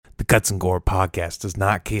Guts and Gore podcast does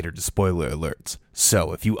not cater to spoiler alerts.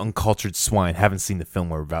 So, if you uncultured swine haven't seen the film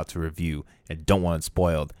we're about to review and don't want it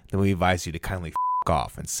spoiled, then we advise you to kindly f***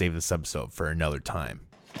 off and save this episode for another time.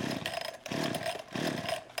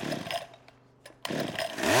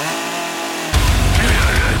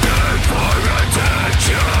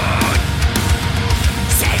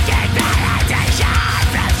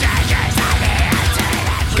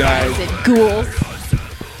 Guys and ghouls.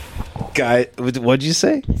 What'd you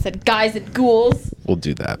say? I said guys and ghouls. We'll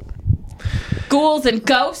do that. Ghouls and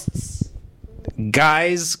ghosts.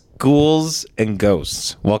 Guys, ghouls, and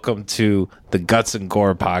ghosts. Welcome to the Guts and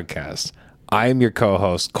Gore podcast. I am your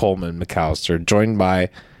co-host, Coleman McAllister, joined by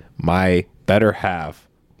my better half,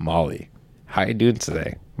 Molly. How you doing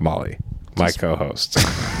today, Molly? My co-host.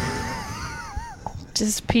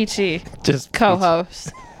 Just peachy. Just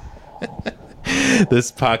co-host.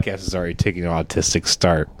 This podcast is already taking an autistic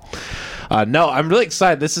start. No, I'm really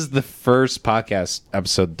excited. This is the first podcast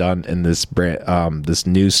episode done in this this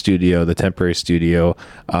new studio, the temporary studio,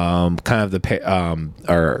 kind of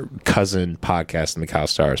our cousin podcast, the Macau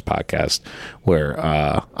Stars podcast, where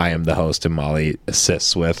I am the host and Molly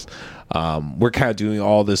assists with. We're kind of doing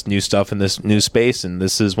all this new stuff in this new space, and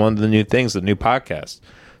this is one of the new things, the new podcast.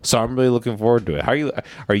 So I'm really looking forward to it.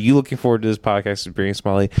 Are you looking forward to this podcast experience,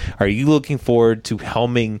 Molly? Are you looking forward to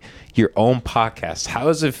helming your own podcast? How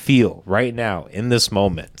does it feel right now in this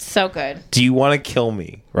moment? So good. Do you want to kill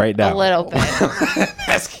me right now? A little bit.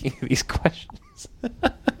 Asking you these questions.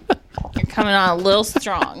 You're coming on a little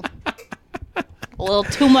strong. A little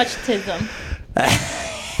too much tism.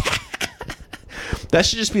 That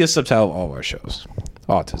should just be a subtitle of all of our shows.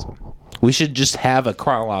 Autism. We should just have a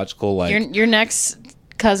chronological Your next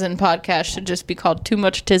cousin podcast should just be called Too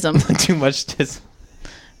Much Tism. Too much tism.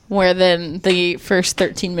 Where then the first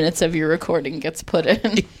 13 minutes of your recording gets put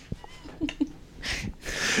in.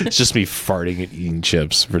 It's just me farting and eating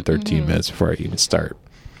chips for 13 minutes before I even start.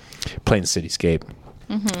 Playing Cityscape.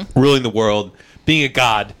 Ruling the world. Being a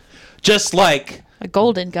god. Just like A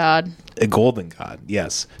golden god. a golden god,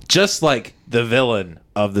 yes. Just like the villain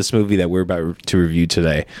of this movie that we're about to review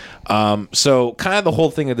today. So kind of the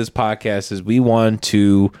whole thing of this podcast is we want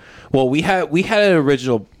to, well, we had an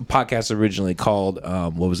original podcast originally called,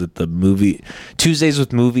 what was it? The movie Tuesdays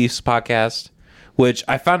with Movies podcast, which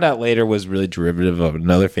I found out later was really derivative of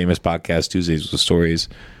another famous podcast, Tuesdays with Stories,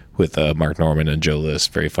 with Mark Norman and Joe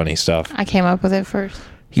List. Very funny stuff. I came up with it first.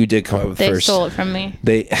 You did come up with it first. They stole it from me.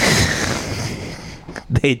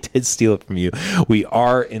 They did steal it from you. We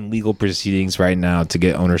are in legal proceedings right now to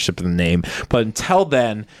get ownership of the name. But until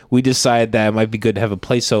then, we decided that it might be good to have a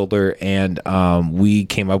placeholder, and we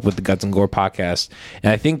came up with the Guts and Gore podcast.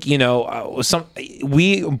 And I think,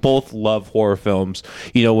 we both love horror films.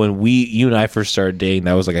 You know, when you and I first started dating,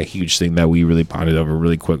 that was like a huge thing that we really bonded over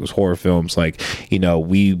really quick was horror films. Like,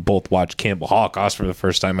 we both watched Cannibal Holocaust for the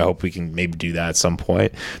first time. I hope we can maybe do that at some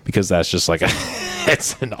point, because that's just like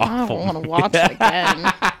it's an awful I don't want to watch it again.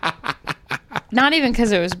 Not even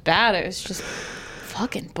because it was bad. It was just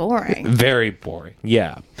fucking boring. Very boring.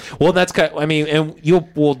 Yeah. Well, that's kind of, and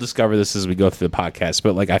we'll discover this as we go through the podcast.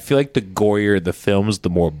 But I feel like the gorier the films, the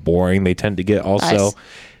more boring they tend to get. Also,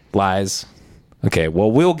 lies. Okay.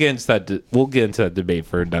 Well, we'll get into that. We'll get into that debate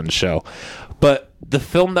further down the show. But the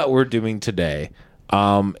film that we're doing today,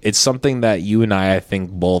 it's something that you and I think,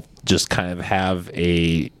 both just kind of have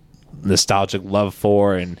a nostalgic love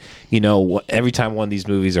for, and every time one of these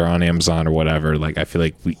movies are on Amazon or whatever, I feel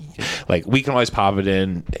like we can always pop it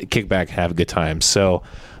in, kick back, have a good time. So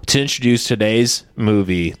to introduce today's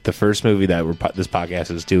movie, the first movie that this podcast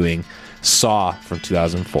is doing, Saw from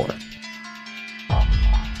 2004.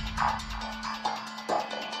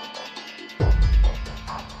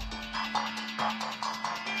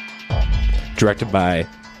 Directed by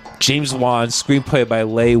James Wan, screenplay by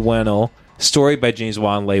Leigh Whannell, story by James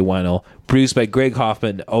Wan, Leigh Whannell, produced by Greg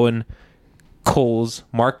Hoffman, Owen Coles,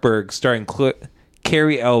 Mark Berg, starring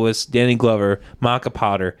Cary Elwes, Danny Glover, Monica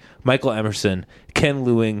Potter, Michael Emerson, Ken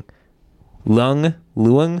Leung,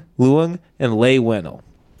 and Leigh Whannell.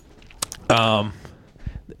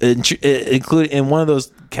 Including in one of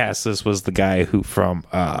those cast lists was the guy who from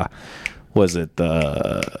was it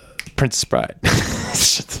the Princess Bride?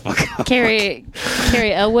 Shut the fuck up. Cary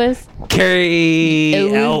Elwes. Cary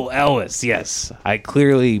Elwes, yes. I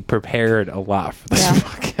clearly prepared a lot for this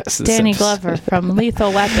podcast. Danny Glover from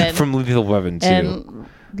Lethal Weapon. From Lethal Weapon, too.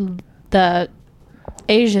 And the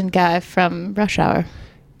Asian guy from Rush Hour.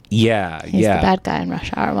 Yeah, He's the bad guy in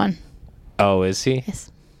Rush Hour 1. Oh, is he?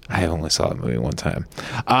 Yes. I only saw that movie one time.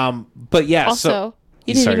 But yeah, also,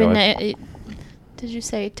 you didn't even know. Did you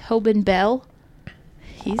say Tobin Bell?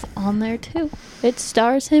 He's on there too. It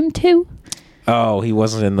stars him too. Oh, he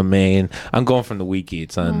wasn't in the main. I'm going from the wiki.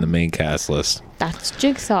 It's not in the main cast list. That's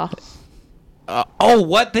Jigsaw. Oh,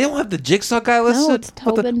 what? They don't have the Jigsaw guy listed? No, it's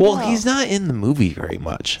Tobin Well, Bell. he's not in the movie very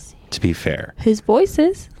much, to be fair. His voice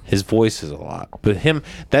is. His voice is a lot. But him,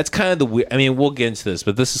 that's kind of the weird... I mean, we'll get into this,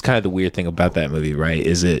 but this is kind of the weird thing about that movie, right?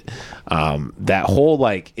 Is it that whole,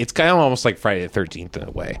 like... It's kind of almost like Friday the 13th in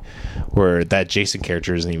a way, where that Jason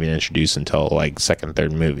character isn't even introduced until, like, second,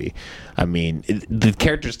 third movie. I mean, the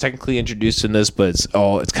character's technically introduced in this, but it's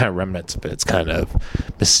kind of remnants of it. It's kind of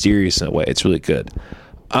mysterious in a way. It's really good.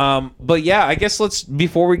 But yeah, I guess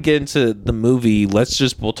before we get into the movie,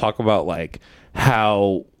 we'll talk about, like,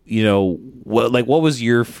 how... what was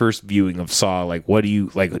your first viewing of Saw? Like, what do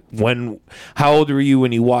you like? How old were you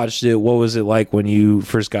when you watched it? What was it like when you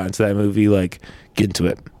first got into that movie? Like, get into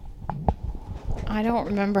it. I don't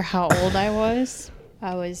remember how old I was.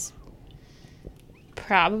 I was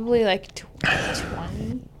probably like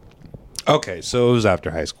 20. Okay, so it was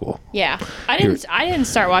after high school. Yeah, I didn't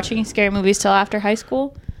start watching scary movies till after high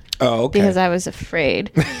school. Oh, okay. Because I was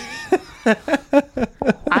afraid.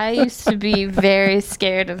 I used to be very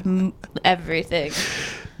scared of everything.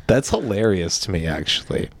 That's hilarious to me,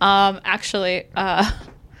 actually. Actually,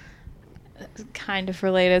 kind of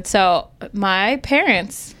related. So my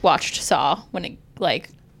parents watched Saw when it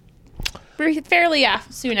fairly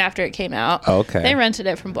soon after it came out. Okay. They rented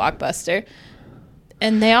it from Blockbuster,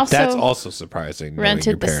 and they also that's also surprising.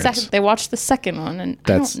 Rented the second. They watched the second one, and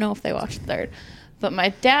I don't know if they watched the third. But my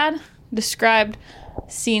dad described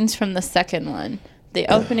scenes from the second one, the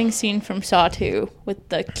opening scene from Saw 2 with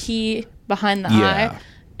the key behind the eye,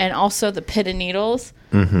 and also the pit of needles.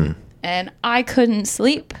 Mm-hmm. And I couldn't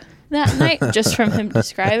sleep that night just from him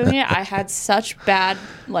describing it. I had such bad,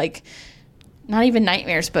 like, not even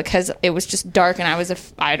nightmares, because it was just dark and I was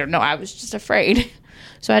just afraid.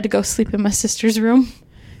 So I had to go sleep in my sister's room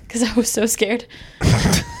because I was so scared.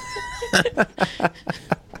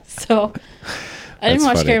 So I didn't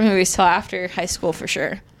watch scary movies till after high school for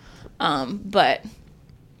sure. But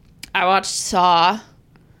I watched Saw.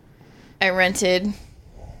 I rented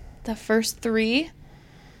the first 3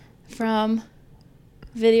 from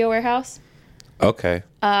Video Warehouse. Okay.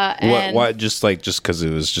 And what? Just because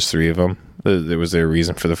it was just 3 of them? Was there a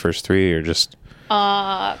reason for the first 3, or just?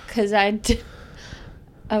 Because I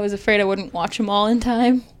was afraid I wouldn't watch them all in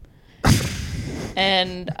time.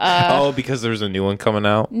 And because there's a new one coming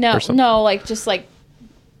out? No,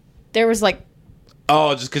 there was like.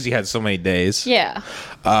 Oh, just because you had so many days? Yeah.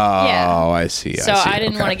 Oh, Yeah. I see. So I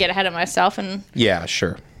didn't want to get ahead of myself, and yeah,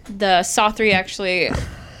 sure. the Saw 3 actually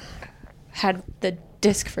had the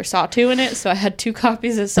disc for Saw 2 in it, so I had 2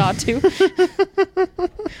 copies of Saw 2.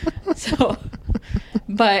 So,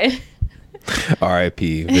 but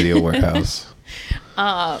R.I.P. Video Warehouse.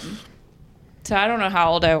 So I don't know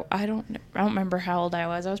how old I don't remember how old I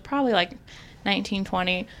was. I was probably like 19,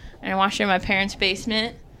 20, and I watched it in my parents'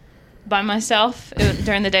 basement by myself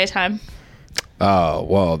during the daytime. Oh,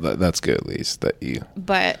 well, that's good at least that you.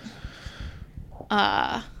 But,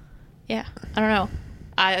 yeah, I don't know.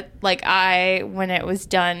 When it was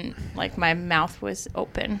done, like, my mouth was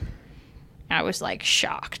open. I was, like,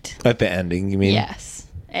 shocked. At the ending, you mean? Yes.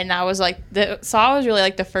 And I was like, Saw was really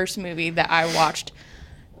like the first movie that I watched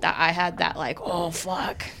that I had that, like, oh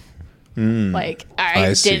fuck. Like,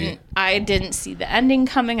 I didn't see the ending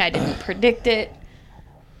coming. I didn't predict it.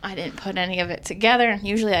 I didn't put any of it together.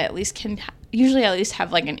 Usually I at least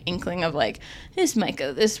have like an inkling of like, this might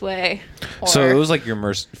go this way. So it was like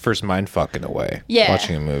your first mind fuck in a way. Yeah.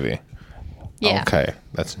 Watching a movie. Yeah. Okay.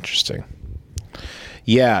 That's interesting.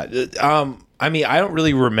 Yeah. I mean, I don't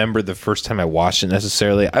really remember the first time I watched it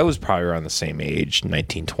necessarily. I was probably around the same age,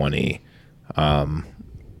 19, 20.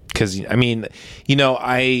 Because, I mean, when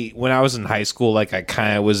I was in high school, like, I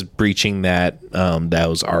kind of was breaching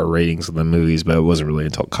those R ratings of the movies, but it wasn't really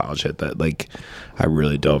until college hit that, like, I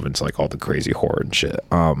really dove into, like, all the crazy horror and shit.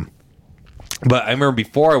 But I remember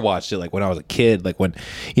before I watched it, like, when I was a kid, like, when,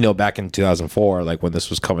 back in 2004, like, when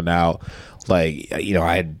this was coming out, like,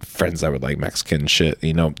 I had friends that were, like, Mexican shit,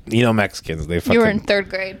 Mexicans, they fucking... You were in 3rd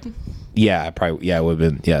grade. Yeah, it would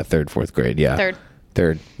have been, 3rd, 4th grade, yeah.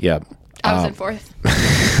 3rd, yeah. I was in 4th.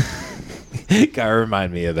 Gotta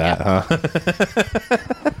remind me of that, huh?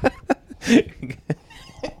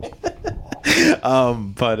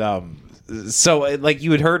 So like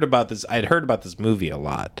you had heard about this, I'd heard about this movie a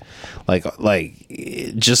lot, like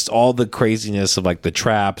just all the craziness of like the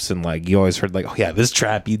traps, and like you always heard like, oh yeah, this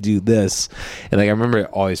trap, you do this, and like I remember it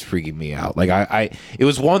always freaking me out. Like it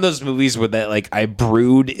was one of those movies where that like I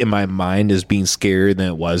brewed in my mind as being scarier than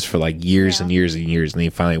it was for like years and years and years, and then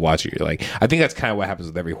you finally watch it, you're like, I think that's kind of what happens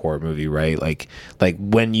with every horror movie, right? Like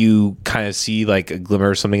when you kind of see like a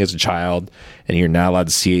glimmer of something as a child and you're not allowed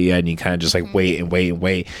to see it yet, and you kind of just like wait,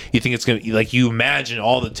 you think it's gonna, like, you imagine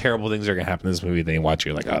all the terrible things that are gonna happen in this movie, then you watch it,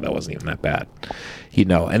 you're like, oh, that wasn't even that bad, you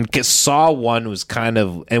know. And Saw 1 was kind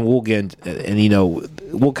of, and we'll get into, and you know,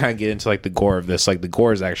 we'll kind of get into like the gore of this. Like the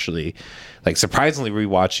gore is actually, like, surprisingly,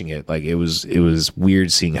 rewatching it, like it was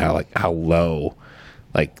weird seeing how low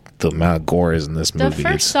like the amount of gore is in this movie. The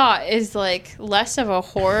first Saw is like less of a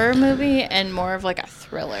horror movie and more of like a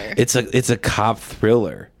thriller. It's a cop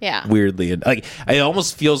thriller. Yeah. Weirdly, and like it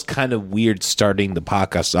almost feels kind of weird starting the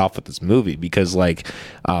podcast off with this movie because like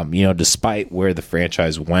you know, despite where the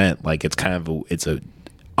franchise went, like it's kind of it's a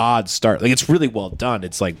odd start. Like it's really well done.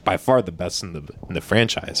 It's like by far the best in the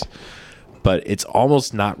franchise. But it's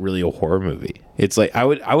almost not really a horror movie. It's like I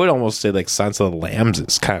would almost say like Silence of the Lambs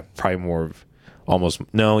is kind of probably more of almost.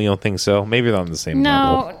 No, you don't think so? Maybe they're on the same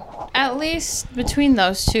level. No, at least between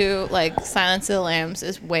those two, like Silence of the Lambs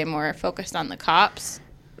is way more focused on the cops.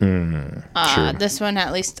 True. This one,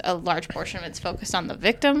 at least a large portion of it's focused on the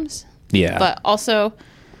victims. Yeah. But also,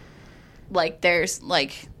 like, there's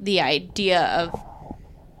like the idea of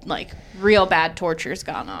like real bad tortures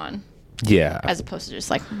gone on. Yeah. As opposed to just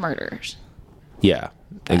like murders. Yeah,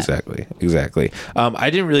 exactly. I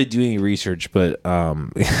didn't really do any research, but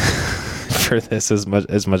for this as much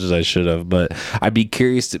as I should have. But I'd be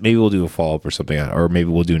curious to, maybe we'll do a follow up or something, or maybe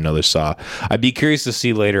we'll do another Saw. I'd be curious to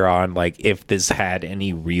see later on, like if this had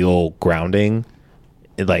any real grounding,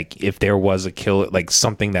 like if there was a killer, like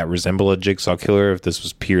something that resembled a Jigsaw killer. If this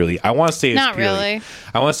was purely, I want to say it's not purely, really.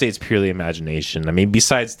 I want to say it's purely imagination. I mean,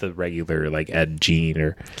 besides the regular like Ed Gein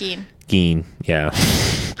or Gein, yeah.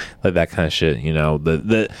 Like that kind of shit, you know,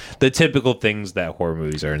 the typical things that horror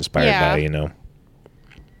movies are inspired by, you know.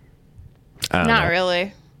 Not know.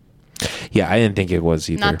 really. Yeah, I didn't think it was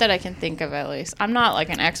either. Not that I can think of, at least. I'm not like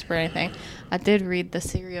an expert or anything. I did read the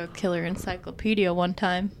serial killer encyclopedia one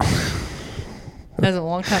time. That was a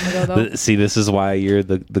long time ago, though. See, this is why you're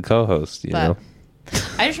the co-host, you know.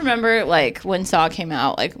 I just remember like when Saw came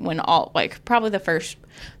out, like when all like probably the first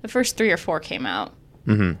 3 or 4 came out.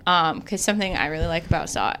 Mm-hmm. Because something I really like about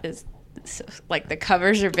Saw is like the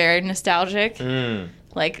covers are very nostalgic.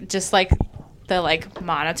 Like just like the like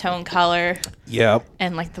monotone color. Yep.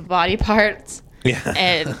 And like the body parts. Yeah.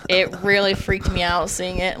 And it really freaked me out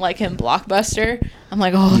seeing it like in Blockbuster. I'm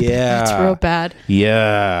like, oh yeah, that's real bad.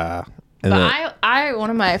 Yeah. And but I one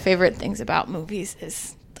of my favorite things about movies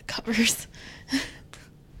is the covers.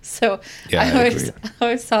 So yeah, I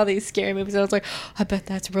always saw these scary movies and I was like, oh, I bet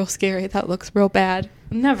that's real scary. That looks real bad.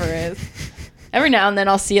 It never is. Every now and then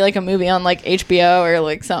I'll see like a movie on like HBO or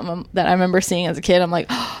like something that I remember seeing as a kid. I'm like,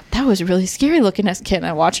 oh, that was really scary looking as a kid. And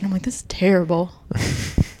I watch it and I'm like, this is terrible.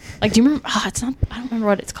 Like, do you remember? Oh, it's not. I don't remember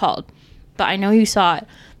what it's called, but I know you saw it.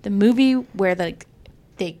 The movie where they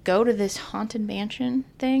go to this haunted mansion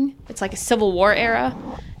thing. It's like a Civil War era,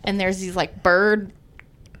 and there's these like bird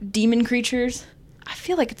demon creatures. I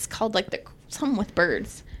feel like it's called like something with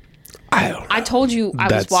birds. I don't know. I told you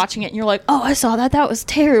I was watching it, and you're like, "Oh, I saw that. That was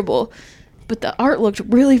terrible," but the art looked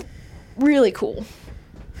really, really cool.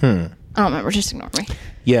 I don't remember. Just ignore me.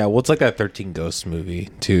 Yeah, well, it's like that 13 Ghosts movie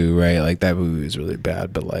too, right? Like that movie was really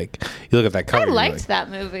bad, but like you look at that cover. I liked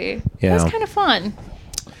that movie. Yeah. It was kind of fun.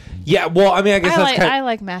 Yeah, well, I mean, I guess I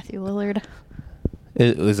like Matthew Lillard.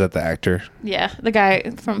 Is that the actor? Yeah, the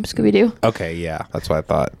guy from Scooby-Doo. Okay, yeah, that's what I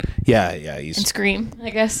thought. Yeah, he's... And Scream,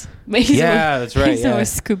 I guess. That's right, He's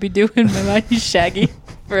always Scooby-Doo in my mind. He's Shaggy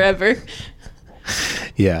forever.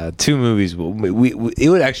 Yeah, 2 movies. It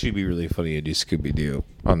would actually be really funny to do Scooby-Doo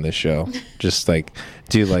on this show. Just like,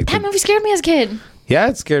 do like... That movie scared me as a kid. Yeah,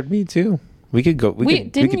 it scared me too. We could go...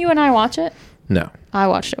 Didn't you and I watch it? No. I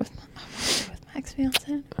watched it with my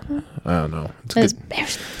ex-fiance. I don't know. It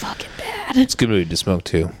was fucking bad. It's a good movie to smoke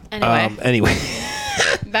too. Anyway.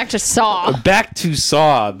 Back to Saw. Back to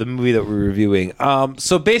Saw, the movie that we're reviewing.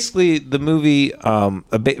 So basically, the movie,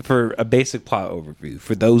 for a basic plot overview,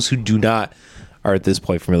 for those who are at this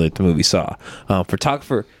point familiar with the movie Saw,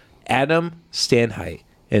 photographer Adam Stanheidt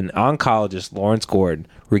and oncologist Lawrence Gordon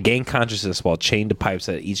regain consciousness while chained to pipes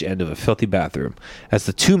at each end of a filthy bathroom, as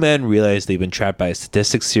the 2 men realize they've been trapped by a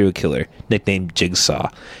sadistic serial killer nicknamed Jigsaw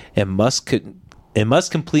and must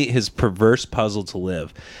complete his perverse puzzle to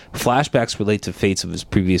live. Flashbacks relate to fates of his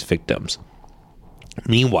previous victims.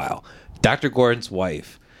 Meanwhile, Dr. Gordon's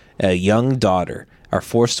wife, a young daughter, are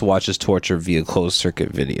forced to watch his torture via closed circuit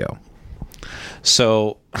video.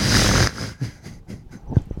 So,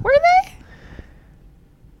 were they?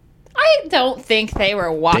 I don't think they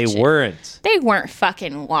were watching. They weren't. They weren't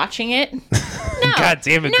fucking watching it. No. God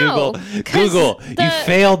damn it, no, Google, you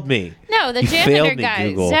failed me. No, the janitor guy,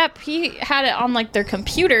 Google. Zepp, he had it on like their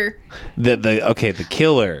computer. The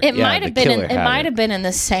killer. It might have been. It might have been in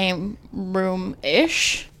the same room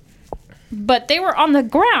ish, but they were on the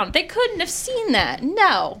ground. They couldn't have seen that.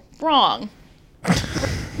 No, wrong.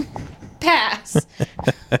 Pass.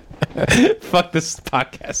 Fuck this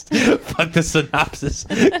podcast. Fuck the synopsis.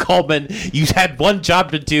 Coleman, you had one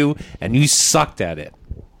job to do and you sucked at it.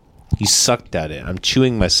 You sucked at it. I'm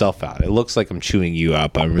chewing myself out. It looks like I'm chewing you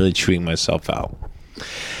out, but I'm really chewing myself out.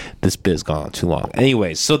 This bit's gone on too long.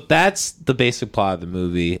 Anyway, so that's the basic plot of the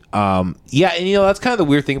movie. Yeah, and that's kind of the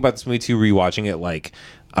weird thing about this movie too, rewatching it, like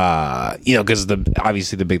because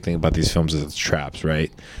obviously the big thing about these films is it's traps, right?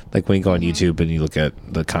 Like when you go on YouTube and you look at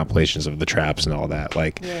the compilations of the traps and all that,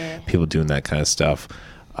 like people doing that kind of stuff.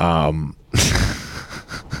 But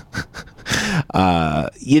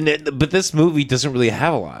this movie doesn't really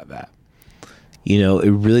have a lot of that. It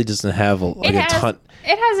really doesn't have a ton.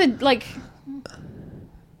 It has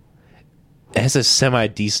it has a semi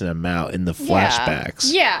decent amount in the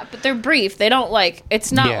flashbacks. Yeah, but they're brief. They don't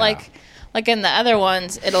it's not like in the other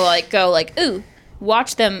ones, it'll go ooh,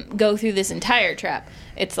 watch them go through this entire trap.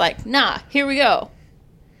 It's like, nah, here we go.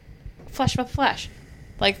 Flash.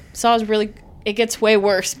 Saw's really, it gets way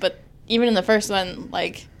worse, but even in the first one,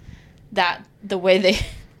 that, the way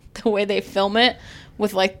they film it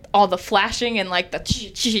with all the flashing and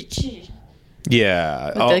the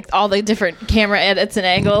yeah. With, all the different camera edits and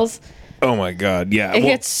angles. Oh my God. Yeah. It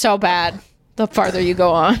gets so bad the farther you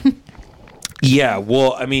go on. Yeah,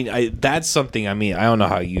 well, I mean, that's something. I mean, I don't know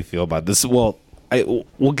how you feel about this. Well,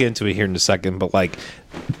 we'll get into it here in a second, but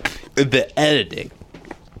the editing,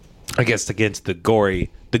 I guess, to get into the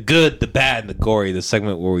gory, the good, the bad, and the gory, the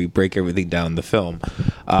segment where we break everything down in the film.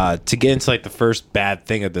 To get into the first bad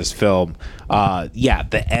thing of this film,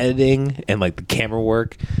 the editing and the camera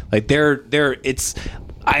work, it's.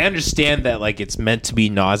 I understand that it's meant to be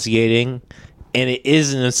nauseating, and it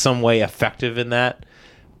is in some way effective in that.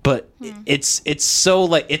 But it's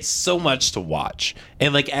so it's so much to watch,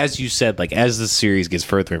 and as you said, as the series gets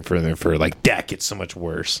further and further and further, that gets so much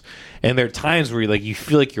worse. And there are times where you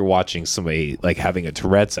feel like you're watching somebody having a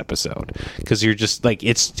Tourette's episode, because you're just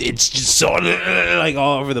it's just so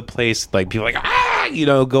all over the place, people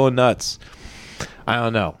going nuts. I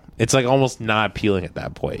don't know. It's almost not appealing at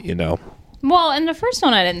that point, Well, in the first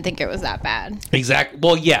one, I didn't think it was that bad. Exactly.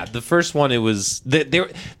 Well, yeah, the first one, it was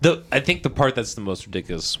I think the part that's the most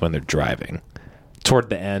ridiculous is when they're driving toward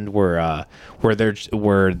the end, where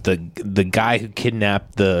the guy who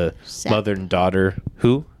kidnapped the mother and daughter,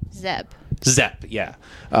 who Zepp, yeah,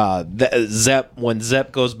 Zepp. When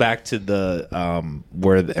Zepp goes back to the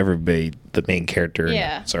where everybody, the main character,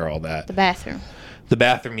 are all that, the bathroom.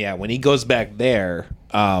 Yeah, when he goes back there,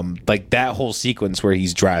 that whole sequence where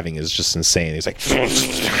he's driving is just insane. He's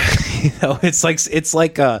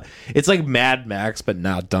it's like Mad Max, but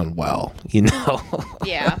not done well,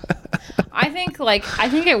 Yeah, I think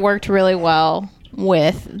it worked really well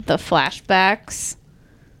with the flashbacks,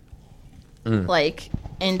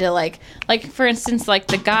 into for instance,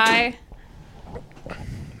 the guy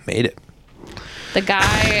made it. The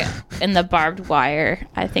guy in the barbed wire,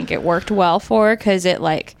 I think it worked well for, because it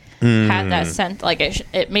had that sense,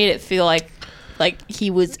 it made it feel like he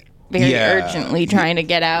was very urgently trying to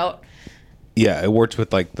get out. Yeah, it worked with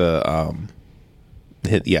the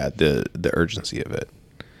urgency of it.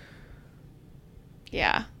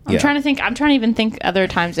 Yeah, I'm trying to even think other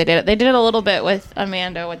times they did it. They did it a little bit with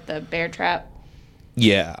Amanda with the bear trap.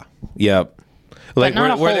 Yeah. Yep.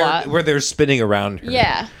 Where they're spinning around her.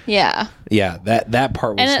 Yeah. That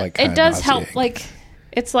part was and it does help.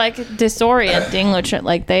 It's disorienting, which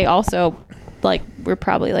they also were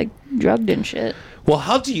probably drugged and shit. Well,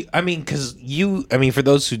 how do you? I mean, because for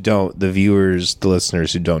those who don't, the viewers, the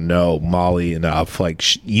listeners who don't know Molly enough,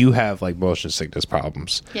 you have motion sickness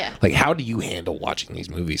problems. Yeah. How do you handle watching these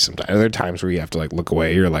movies? Sometimes are there times where you have to look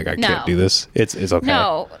away? You're I can't do this. It's okay.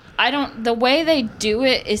 No, I don't. The way they do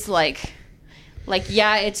it is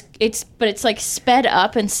it's sped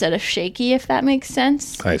up instead of shaky, if that makes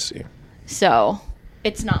sense. I see. So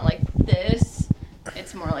it's not like this.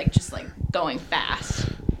 It's more just going fast.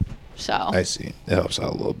 So I see. It helps out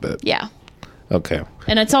a little bit. Yeah. Okay.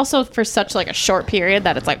 And it's also for such a short period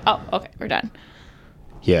that it's oh, okay, we're done.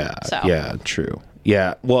 Yeah. So. Yeah. True.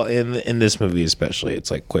 Yeah. Well, in this movie especially,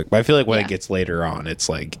 it's quick. But I feel when it gets later on, it's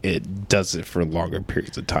it does it for longer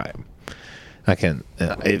periods of time.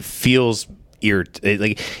 It feels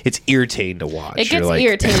it's irritating to watch. It gets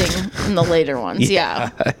irritating in the later ones. Yeah.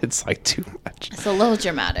 It's like too much. It's a little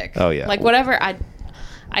dramatic. Oh yeah. Like whatever.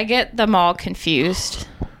 I get them all confused.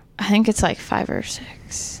 I think it's like 5 or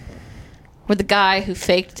 6. With the guy who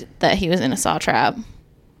faked that he was in a saw trap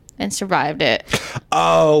and survived it.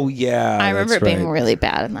 Oh yeah. I remember it being really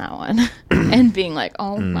bad in that one, and being like,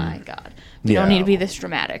 "Oh my god, we don't need to be this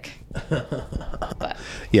dramatic." But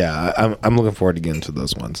yeah, I'm looking forward to getting to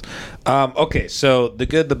those ones. Okay, so the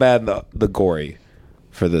good, the bad, the gory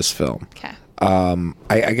for this film. Okay.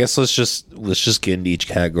 I guess let's just get into each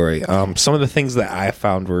category. Some of the things that I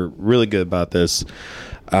found were really good about this.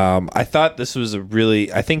 I thought this was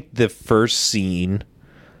I think the first scene,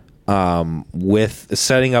 with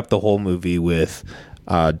setting up the whole movie with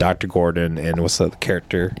Dr. Gordon and what's the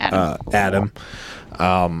character? Adam.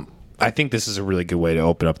 I think this is a really good way to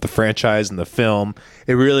open up the franchise and the film.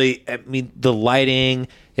 The lighting,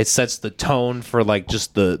 it sets the tone for like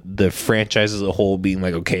just the franchise as a whole being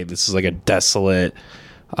like, okay, this is like a desolate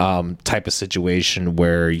type of situation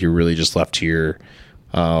where you're really just left to your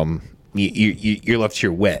you're left to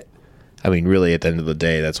your wit. I mean, really, at the end of the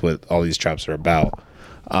day, that's what all these traps are about.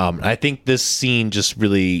 I think this scene just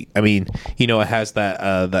really, it has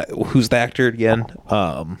that who's the actor again?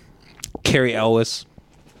 Cary Elwes.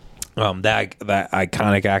 That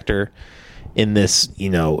iconic actor in this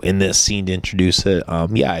scene to introduce it.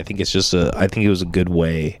 I think it's just I think it was a good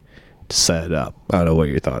way to set it up. I don't know, what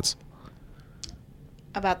are your thoughts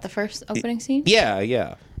about the first opening scene?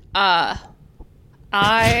 Yeah.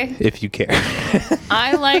 If you care.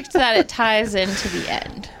 I liked that it ties into the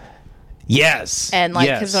end. Yes. And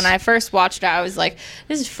because when I first watched it, I was like,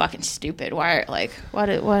 "This is fucking stupid. Why?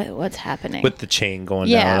 What's happening?" With the chain going down.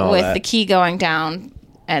 Yeah, with the key going down,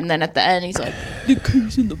 and then at the end, he's like, "The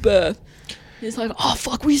key's in the bath." He's like, "Oh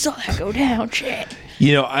fuck, we saw that go down." Shit.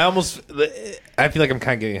 I feel like I'm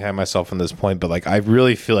kind of getting ahead of myself on this point, but like I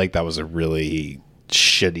really feel like that was a really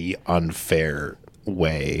shitty, unfair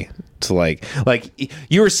way to like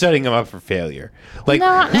you were setting him up for failure. Like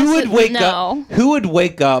who would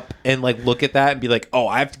wake up and like look at that and be like, oh,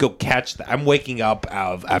 I have to go catch that. I'm waking up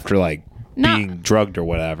after like being drugged or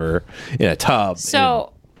whatever in a tub.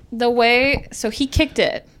 So he kicked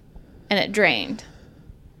it and it drained.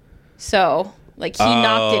 So like he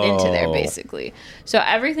knocked it into there basically. So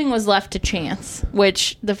everything was left to chance,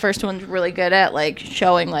 which the first one's really good at, like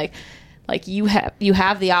showing like you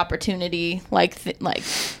have the opportunity,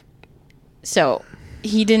 so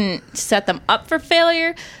he didn't set them up for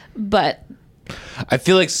failure, but I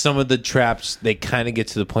feel like some of the traps, they kind of get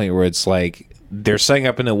to the point where it's like they're setting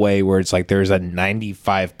up in a way where it's like there's a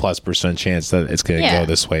 95+% chance that it's going to go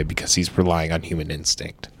this way because he's relying on human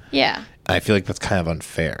instinct. Yeah. I feel like that's kind of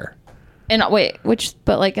unfair. And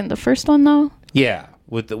but like in the first one though? Yeah.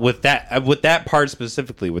 With that part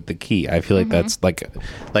specifically with the key, I feel like that's like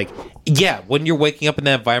when you're waking up in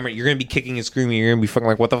that environment, you're gonna be kicking and screaming. You're gonna be fucking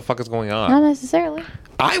like, what the fuck is going on? Not necessarily.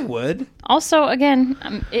 I would. Also, again,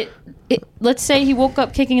 let's say he woke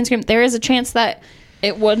up kicking and screaming. There is a chance that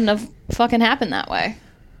it wouldn't have fucking happened that way.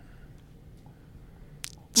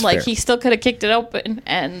 It's like fair. He still could have kicked it open,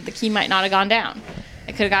 and the key might not have gone down.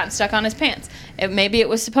 It could have gotten stuck on his pants. Maybe it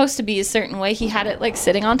was supposed to be a certain way. He had it like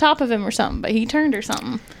sitting on top of him or something, but he turned or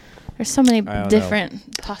something. There's so many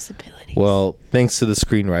different possibilities. Well, thanks to the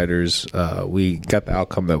screenwriters, we got the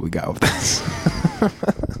outcome that we got with this.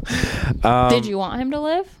 Did you want him to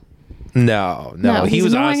live? No. He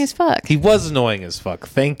was annoying as fuck. He was annoying as fuck.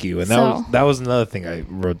 Thank you. And that was another thing I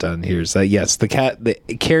wrote down here is that yes, the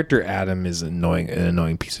character Adam is an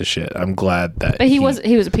annoying piece of shit. I'm glad that. But he was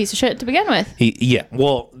a piece of shit to begin with.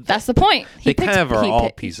 That's the point. They kind of are all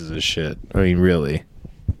pieces of shit. I mean, really.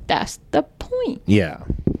 That's the point. Yeah.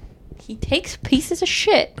 He takes pieces of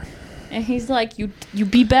shit, and he's like, "You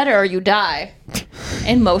be better or you die,"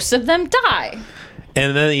 and most of them die.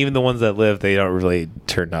 And then even the ones that live, they don't really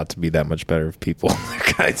turn out to be that much better of people. They're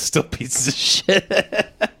kind of still pieces of shit.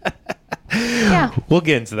 Yeah. We'll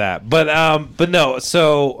get into that. But no.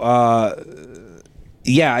 So, I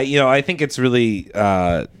think it's really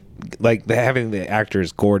like having the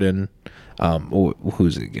actors Gordon,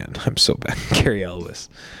 who's it again? I'm so bad. Cary Elwes.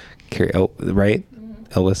 Right?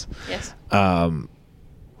 Mm-hmm. Elwes. Yes. I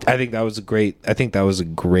think that was a great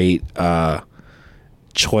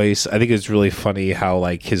choice. I think it's really funny how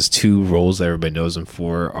like his two roles that everybody knows him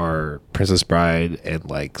for are Princess Bride and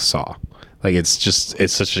like Saw. Like it's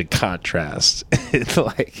such a contrast. It's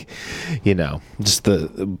like, just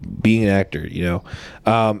the being an actor,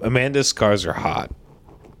 Amanda's scars are hot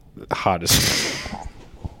as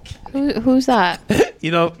who's that?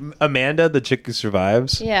 Amanda, the chick who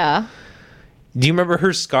survives. Yeah. Do you remember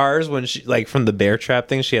her scars when she, like, from the bear trap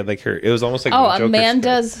thing? She had like her. It was almost like a man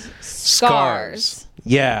does scars.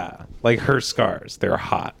 Yeah, like her scars. They're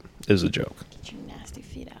hot. It was a joke. Get your nasty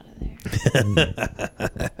feet out of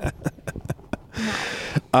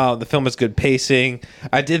there. The film has good pacing.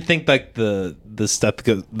 I did think like the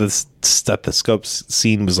stethoscope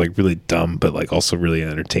scene was like really dumb, but like also really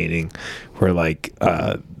entertaining. Where like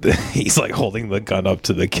he's like holding the gun up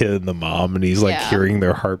to the kid and the mom, and he's like hearing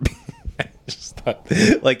their heartbeat. I just thought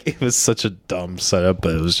like it was such a dumb setup,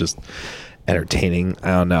 but it was just entertaining. I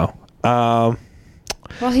don't know.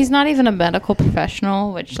 Well, he's not even a medical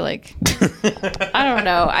professional, which like I don't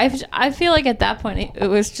know. I feel like at that point it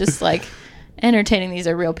was just like entertaining. These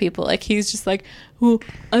are real people. Like he's just like, well,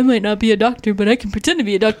 I might not be a doctor, but I can pretend to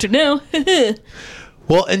be a doctor now.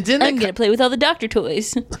 Well, and didn't I'm gonna play with all the doctor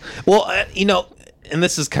toys. Well, and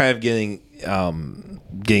this is kind of getting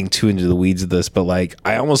too into the weeds of this, but like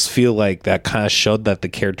I almost feel like that kind of showed that the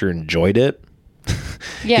character enjoyed it.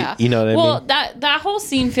 Yeah, you know what I mean. Well, that whole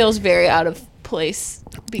scene feels very out of place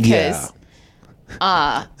because,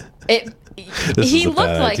 he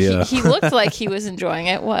looked like he was enjoying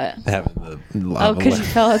it. What? Having the lava. Oh, because you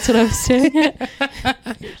fell. That's what I was staring at.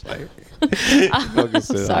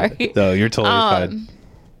 Sorry. No, you're totally fine.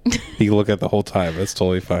 You can look at the whole time. That's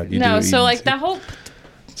totally fine. That whole.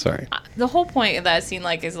 Sorry. The whole point of that scene,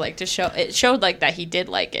 like, is like to show it showed like that he did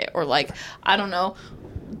like it, or like I don't know,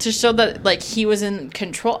 to show that like he was in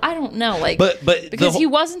control. I don't know, like, but because he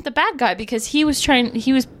wasn't the bad guy, because he was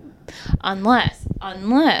unless.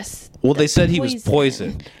 Well, they said he was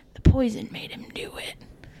poisoned. The poison made him do it.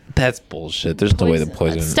 That's bullshit. There's no way the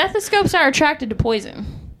poison. Stethoscopes are attracted to poison.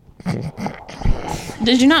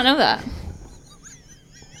 Did you not know that?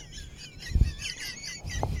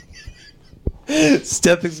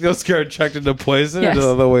 Stethoscopes are attracted to poison, yes. Or the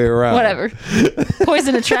other way around? Whatever.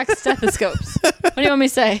 Poison attracts stethoscopes. What do you want me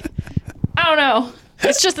to say? I don't know.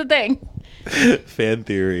 It's just a thing. Fan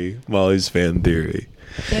theory. Molly's fan theory.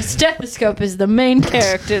 The stethoscope is the main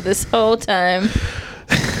character this whole time.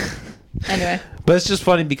 Anyway. But it's just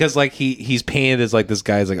funny because like he's painted as like this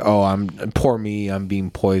guy's like, oh, poor me, I'm being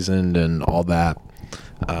poisoned and all that.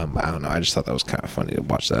 I don't know. I just thought that was kind of funny to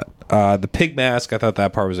watch that. The pig mask, I thought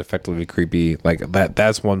that part was effectively creepy. Like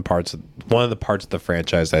that's one of the parts of the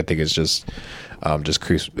franchise that I think is just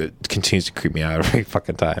creeps. It continues to creep me out every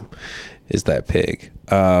fucking time. Is that pig?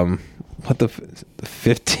 What the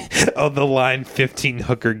 15? Oh, the line 15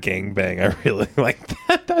 hooker gangbang. I really like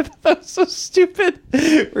that. That was so stupid.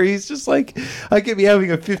 Where he's just like, I could be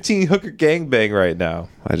having a 15 hooker gangbang right now.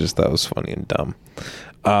 I just thought it was funny and dumb.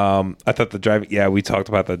 I thought the driving. Yeah, we talked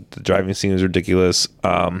about the driving scene was ridiculous.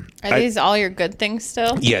 Are these all your good things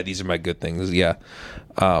still? Yeah, these are my good things. Yeah.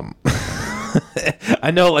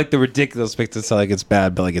 I know, like the ridiculous makes it sound like it's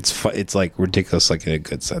bad, but like it's like ridiculous, like in a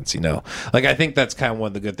good sense, you know. Like I think that's kind of one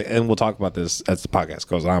of the good things, and we'll talk about this as the podcast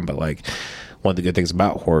goes on. But like one of the good things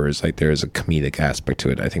about horror is like there is a comedic aspect to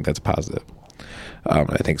it. I think that's positive.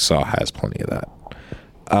 I think Saw has plenty of that.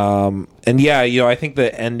 And yeah, you know, I think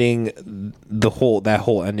the ending, that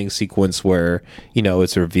whole ending sequence where, you know,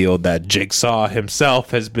 it's revealed that Jigsaw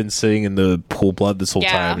himself has been sitting in the pool of blood this whole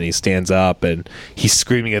time, and he stands up and he's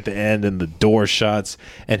screaming at the end and the door shuts,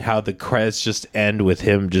 and how the credits just end with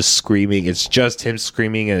him just screaming. It's just him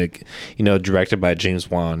screaming, and you know, directed by James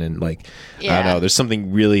Wan, and like, I don't know, there's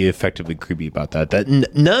something really effectively creepy about that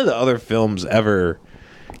none of the other films ever,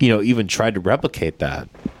 you know, even tried to replicate that,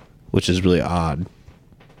 which is really odd.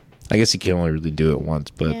 I guess you can only really do it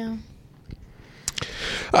once, but I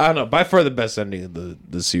don't know. By far the best ending of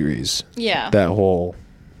the series. Yeah. That whole,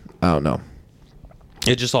 I don't know.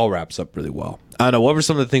 It just all wraps up really well. I don't know. What were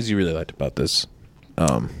some of the things you really liked about this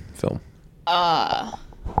film? I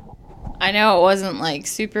know it wasn't like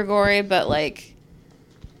super gory, but like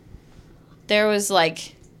there was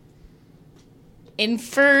like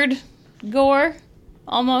inferred gore,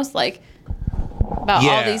 almost like. About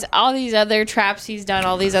all these other traps he's done,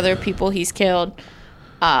 all these other people he's killed.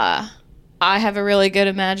 I have a really good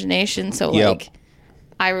imagination, so like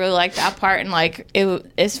I really like that part, and like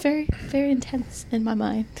it's very, very intense in my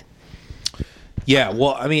mind. Yeah,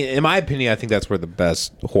 well, I mean, in my opinion, I think that's where the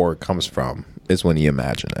best horror comes from, is when you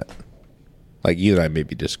imagine it. Like you and I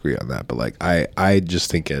maybe disagree on that, but like I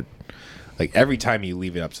just think it, like every time you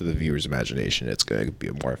leave it up to the viewer's imagination, it's going to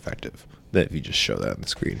be more effective than if you just show that on the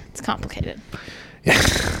screen. It's complicated.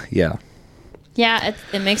 Yeah. Yeah,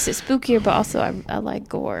 it makes it spookier, but also I like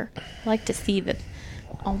gore. I like to see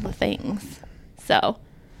all the things. So,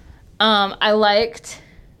 I liked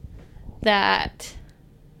that.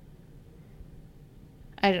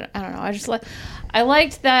 I don't know. I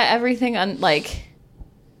liked that everything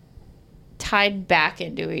tied back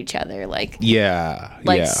into each other. Like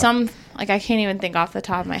yeah. some, like, I can't even think off the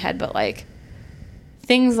top of my head, but like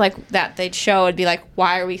things like that they'd show would be like,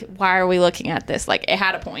 why are we looking at this? Like, it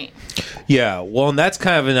had a point. Yeah, well, and that's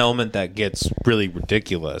kind of an element that gets really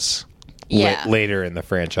ridiculous. Yeah. Later in the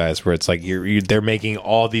franchise, where it's like they're making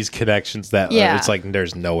all these connections that it's like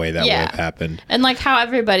there's no way that would have happened. And like how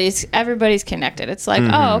everybody's connected. It's like,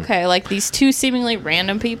 oh, okay, like these two seemingly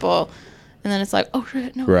random people, and then it's like, oh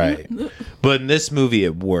shit, no, right. But in this movie,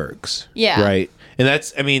 it works. Yeah, right. And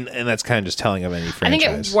that's kind of just telling of any franchise.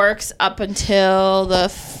 I think it works up until the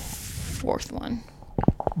fourth one.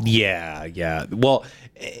 Yeah. Well,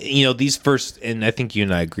 these first, and I think you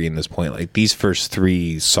and I agree on this point, like these first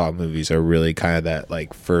three Saw movies are really kind of that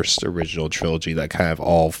like first original trilogy that kind of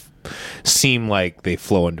all seem like they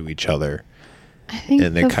flow into each other. I think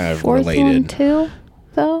and they're kind of fourth related one too,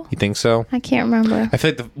 though. You think so? I can't remember. I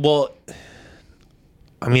feel like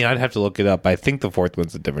I'd have to look it up. I think the fourth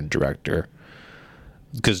one's a different director.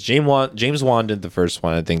 Because James Wan did the first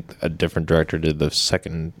one. I think a different director did the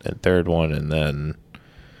second and third one, and then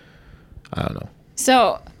I don't know.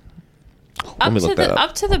 So up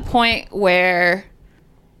to the point where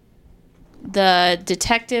the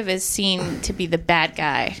detective is seen to be the bad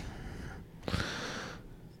guy.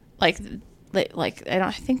 I think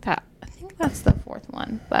that's the fourth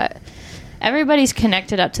one, but everybody's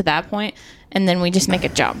connected up to that point, and then we just make a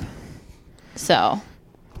jump. So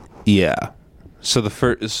yeah. So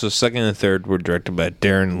second and third were directed by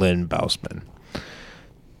Darren Lynn Bousman.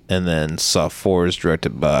 And then Saw 4 is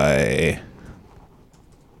directed by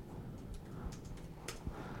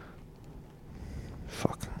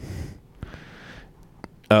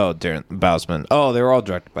Darren Bousman. Oh, they were all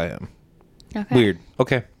directed by him. Okay. Weird.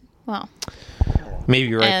 Okay. Well. Maybe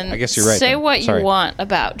you're right. And I guess you're right. Say what you want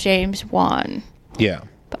about James Wan. Yeah.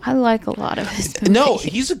 But I like a lot of his movies. No,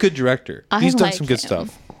 he's a good director. He's done some good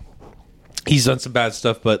stuff. He's done some bad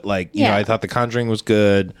stuff, but I thought The Conjuring was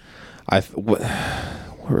good.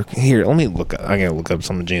 Here, let me look up. I gotta look up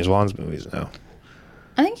some of James Wan's movies now.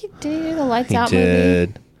 I think he did a Lights Out movie. He did.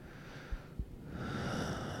 Movie.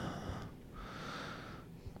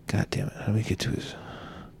 God damn it! How do we get to his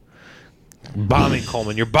bombing,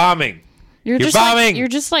 Coleman? You're bombing. You're bombing. You're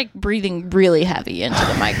just like breathing really heavy into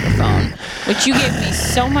the microphone, which you gave me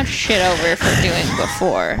so much shit over for doing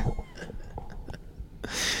before.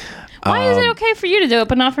 Why is it okay for you to do it,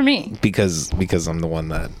 but not for me? Because I'm the one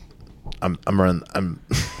that I'm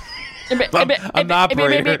the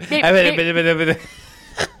operator.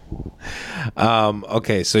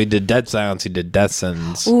 Okay, so he did Dead Silence. He did Death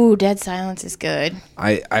Sentence. Ooh, Dead Silence is good.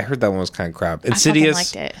 I heard that one was kind of crap. Insidious, I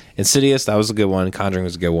fucking liked it. Insidious, that was a good one. Conjuring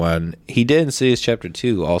was a good one. He did Insidious Chapter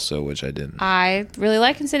 2 also, which I didn't. I really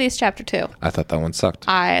like Insidious Chapter 2. I thought that one sucked.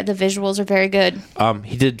 The visuals are very good.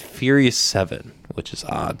 He did Furious 7, which is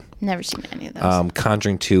odd. Never seen any of those.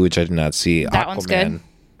 Conjuring 2, which I did not see. That Aquaman, one's good.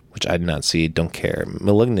 Which I did not see. Don't care.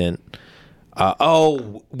 Malignant.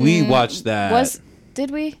 We watched that.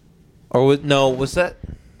 Did we? Or was that?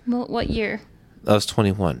 What year? That was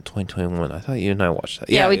 2021. I thought you and I watched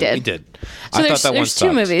that. Yeah, we did. We did. So there's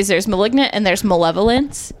two movies. There's Malignant and there's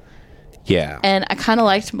Malevolence. Yeah. And I kind of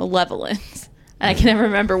liked Malevolence. And I can never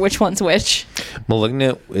remember which one's which.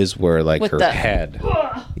 Malignant is where her head.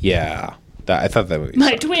 Yeah. I thought that movie.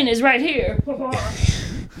 My twin is right here.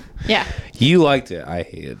 Yeah. You liked it. I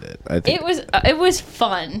hated it. It was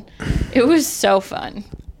fun. It was so fun.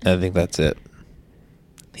 I think that's it.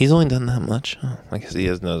 He's only done that much. Oh, I guess he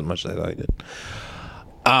doesn't know as much as I liked it.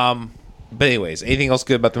 But anyways, anything else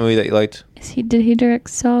good about the movie that you liked? Did he direct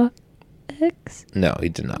Saw X? No, he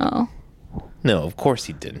did not. Oh. No, of course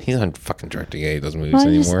he didn't. He's not fucking directing any of those movies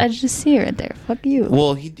anymore. I just see it right there. Fuck you.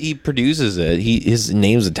 Well, he produces it. His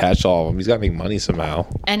name's attached to all of them. He's got to make money somehow.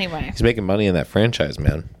 Anyway. He's making money in that franchise,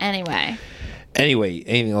 man. Anyway,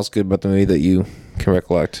 anything else good about the movie that you can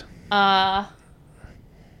recollect?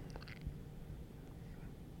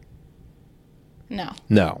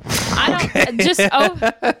 No. I don't.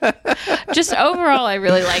 Just overall, I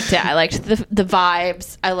really liked it. I liked the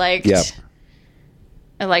vibes. I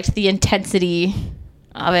liked the intensity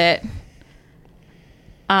of it.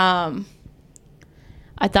 I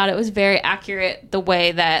thought it was very accurate the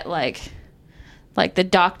way that like the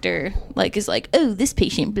doctor is like, oh, this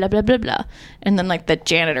patient, blah blah blah blah, and then the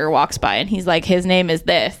janitor walks by and he's like, his name is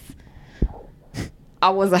this. I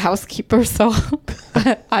was a housekeeper, so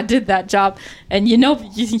I did that job. And you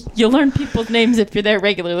learn people's names if you're there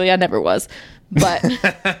regularly. I never was, but in the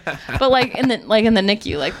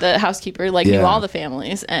NICU, the housekeeper knew all the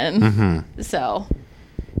families, and so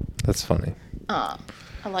that's funny.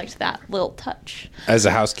 I liked that little touch. As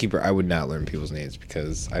a housekeeper, I would not learn people's names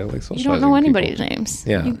because I don't like socializing. You don't know anybody's names.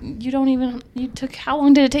 Yeah. You don't even. How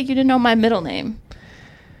long did it take you to know my middle name?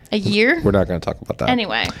 A year? We're not going to talk about that.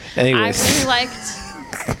 Anyways. I really liked.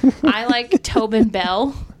 I like Tobin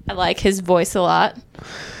Bell. I like his voice a lot.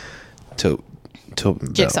 Tobin Bell.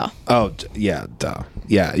 Jigsaw. Oh, yeah, duh.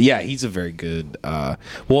 Yeah, he's a very good.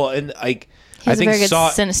 Well, and like. He has a very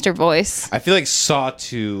good sinister voice. I feel like Saw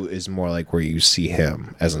 2 is more like where you see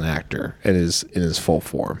him as an actor in his full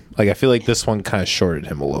form. Like I feel like this one kind of shorted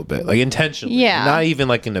him a little bit, like intentionally. Yeah. Not even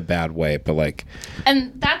like in a bad way, but like.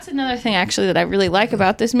 And that's another thing actually that I really like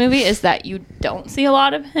about this movie is that you don't see a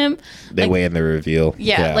lot of him. They wait in the reveal.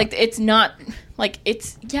 Yeah, like it's not like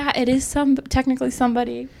it is technically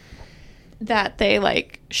somebody that they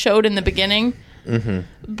like showed in the beginning,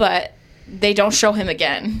 but they don't show him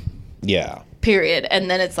again. Yeah. Period. And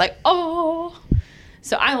then it's like, oh.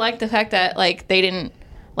 So I like the fact that like they didn't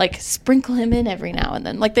like sprinkle him in every now and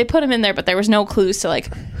then. Like they put him in there, but there was no clues to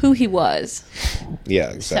like who he was.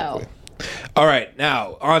 Yeah, exactly. So. All right,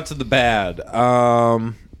 now on to the bad.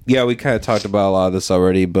 Yeah, we kind of talked about a lot of this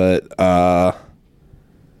already, but I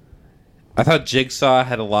thought Jigsaw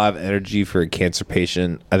had a lot of energy for a cancer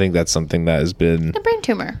patient. I think that's something that has been a brain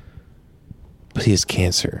tumor. But he has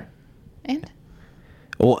cancer. And?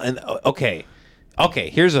 Well, and okay,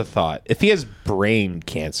 here's a thought. If he has brain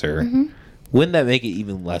cancer, wouldn't that make it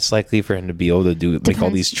even less likely for him to be able to make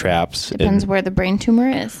all these traps? Depends where the brain tumor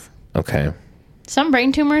is. Okay. Some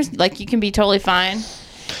brain tumors, like you can be totally fine,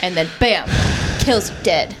 and then bam, kills you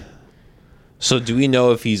dead. So do we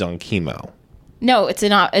know if he's on chemo? No, it's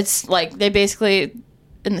not. It's like they basically,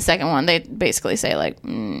 in the second one, they basically say like...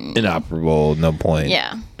 inoperable, no point.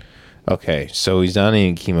 Yeah. Okay, so he's not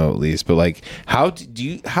eating chemo at least, but like, how do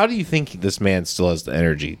you think this man still has the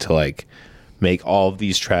energy to like make all of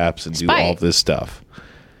these traps and do all of this stuff?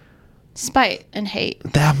 Spite and hate.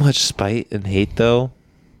 That much spite and hate, though?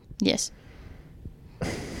 Yes.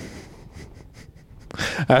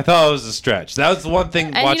 I thought it was a stretch. That was the one thing.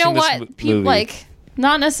 And watching you know this what? People like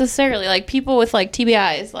not necessarily like people with like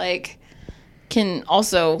TBIs like can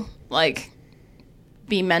also like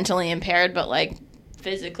be mentally impaired, but like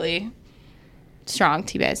physically strong.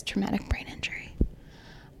 TBI is traumatic brain injury.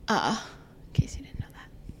 In case you didn't know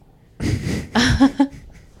that.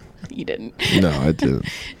 You didn't. No, I didn't.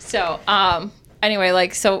 So, anyway,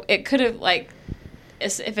 like, so it could have, like,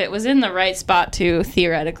 if it was in the right spot too,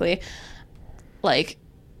 theoretically, like,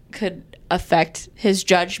 could affect his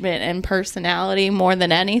judgment and personality more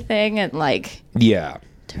than anything, and, like, yeah,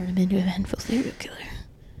 turn him into a vengeful serial killer.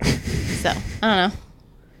 So, I don't know.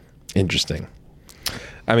 Interesting.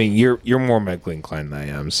 I mean, you're more medically inclined than I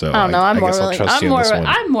am, so I don't know. I'm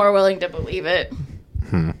more willing to believe it.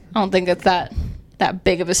 I don't think it's that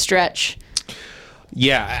big of a stretch.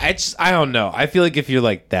 Yeah, I don't know. I feel like if you're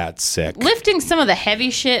like that sick, lifting some of the heavy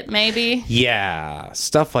shit, maybe. Yeah,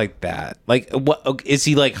 stuff like that. Like, what is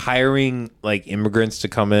he like hiring like immigrants to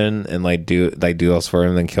come in and like do else for him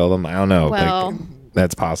and then kill them? I don't know. Well, like,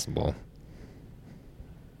 that's possible.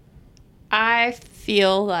 I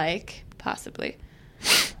feel like possibly,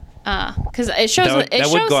 because it shows that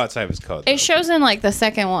would go outside of his code. It shows in like the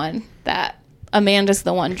second one that Amanda's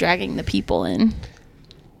the one dragging the people in.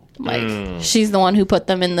 Like, she's the one who put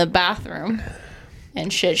them in the bathroom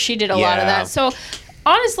and shit. She did a lot of that. So,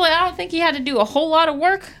 honestly, I don't think he had to do a whole lot of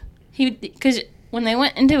work. Because when they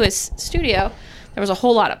went into his studio, there was a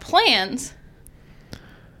whole lot of plans.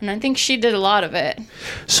 And I think she did a lot of it.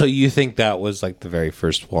 So, you think that was like the very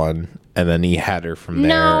first one, and then he had her from there?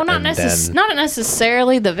 No, not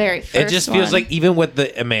necessarily the very first one. It just feels like, even with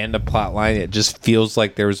the Amanda plotline, it just feels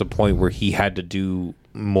like there was a point where he had to do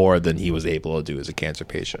more than he was able to do as a cancer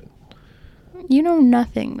patient. You know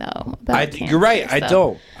nothing though about cancer. You're right.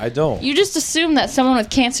 So. I don't. You just assume that someone with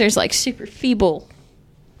cancer is like super feeble.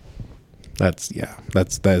 That is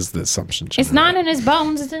the assumption. It's not in his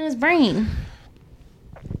bones. It's in his brain.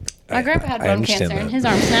 My grandpa had bone cancer, and his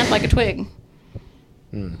arm snapped like a twig.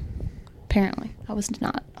 Apparently, I was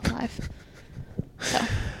not alive. So,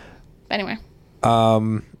 but anyway.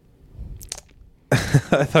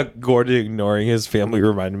 I thought Gordon ignoring his family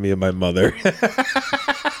reminded me of my mother.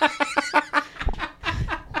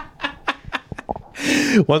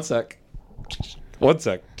 One sec.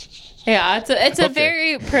 Yeah, it's a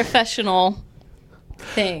very professional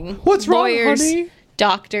thing. What's Lawyers, wrong, honey?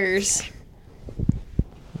 Doctors.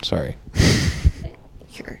 Sorry.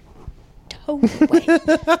 You're totally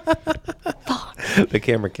fuck. The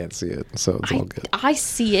camera can't see it, so it's all good. I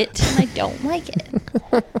see it, and I don't like it.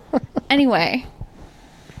 Anyway.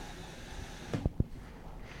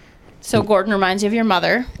 So Gordon reminds you of your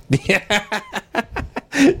mother. Yeah.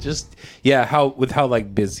 Just how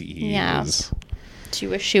like busy he is. Do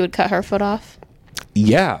you wish she would cut her foot off?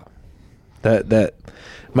 Yeah.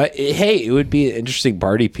 It would be an interesting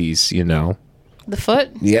party piece, you know. The foot?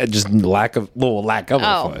 Yeah, just lack of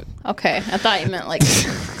a foot. Okay. I thought you meant like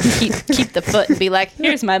keep the foot and be like,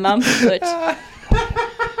 here's my mom's foot.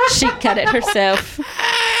 She cut it herself.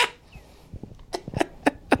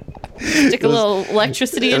 Stick a little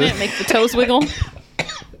electricity in it, make the toes wiggle.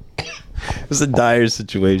 It was a dire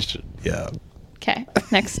situation. Yeah. Okay.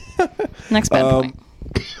 Next bad point.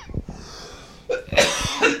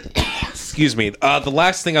 Excuse me. The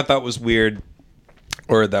last thing I thought was weird,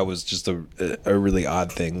 or that was just a really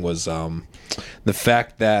odd thing, was the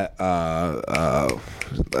fact that the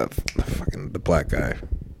black guy,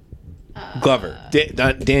 Glover,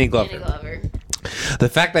 Danny Glover. The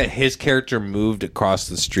fact that his character moved across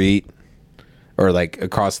the street, or like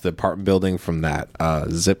across the apartment building from that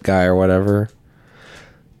Zip guy or whatever,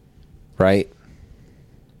 right?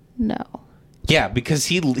 No. Yeah, because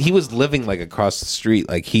he was living like across the street,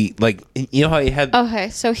 you know how he had. Okay,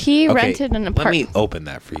 so he rented an apartment. Let me open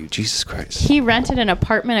that for you, Jesus Christ. He rented an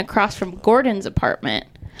apartment across from Gordon's apartment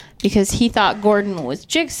because he thought Gordon was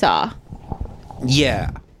Jigsaw.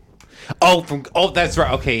 Yeah. That's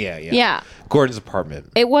right. Okay, yeah. Yeah. Gordon's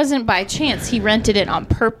apartment. It wasn't by chance. He rented it on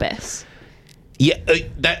purpose. Yeah,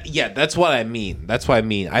 that's what I mean. That's what I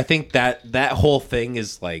mean. I think that whole thing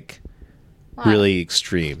is like really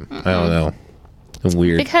extreme. I don't know. And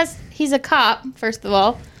weird. Because he's a cop, first of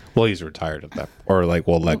all. Well, he's retired at that, or like,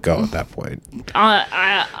 well, let go at that point.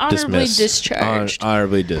 Honorably discharged.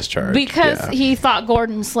 Honorably discharged. Because he thought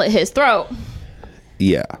Gordon slit his throat.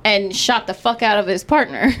 Yeah. And shot the fuck out of his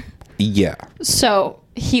partner. Yeah. So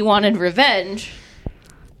he wanted revenge.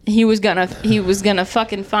 He was gonna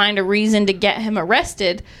fucking find a reason to get him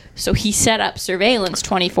arrested. So he set up surveillance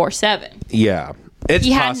 24/7. Yeah.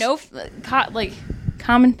 He had no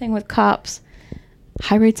common thing with cops.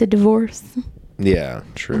 High rates of divorce. Yeah,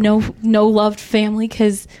 true. No loved family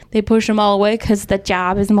because they push them all away because the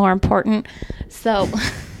job is more important. So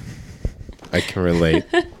I can relate.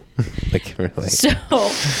 So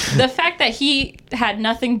the fact that he had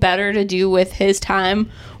nothing better to do with his time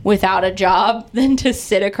without a job than to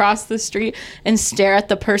sit across the street and stare at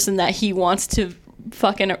the person that he wants to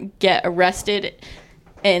fucking get arrested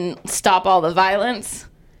and stop all the violence.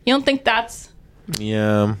 You don't think that's...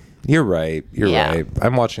 Yeah, you're right. You're right.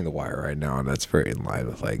 I'm watching The Wire right now, and that's very in line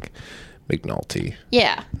with like McNulty.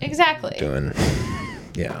 Yeah, exactly.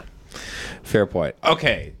 Yeah. Fair point.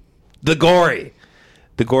 Okay. The gory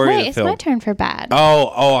Wait, of the it's film. my turn for bad.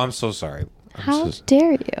 Oh, I'm so sorry. How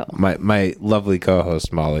dare you? My lovely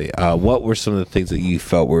co-host Molly. What were some of the things that you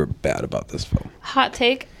felt were bad about this film? Hot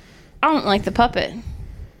take. I don't like the puppet.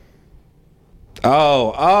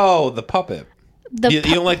 Oh, the puppet. You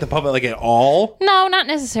don't like the puppet like at all? No, not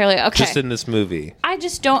necessarily. Okay. Just in this movie. I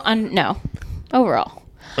just don't no. Overall.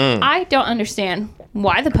 I don't understand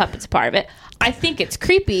why the puppet's part of it. I think it's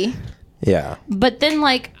creepy. Yeah. But then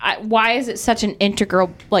why is it such an integral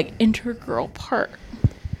part?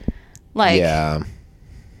 Yeah.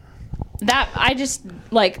 That I just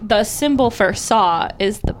the symbol for Saw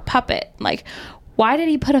is the puppet. Why did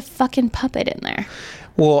he put a fucking puppet in there?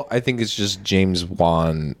 Well, I think it's just James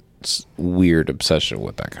Wan's weird obsession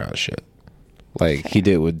with that kind of shit. He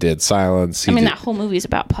did with Dead Silence. That whole movie's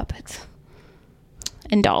about puppets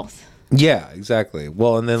and dolls. Yeah, exactly.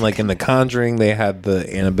 Well, and then in The Conjuring, they had the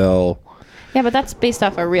Annabelle. Yeah, but that's based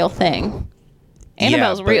off a real thing.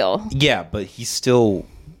 Annabelle's real. Yeah, but he still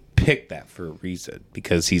picked that for a reason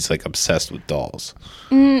because he's obsessed with dolls.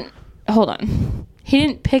 Hold on. He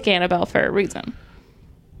didn't pick Annabelle for a reason.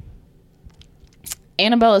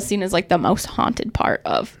 Annabelle is seen as the most haunted part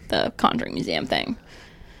of the Conjuring Museum thing.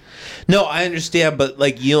 No, I understand, but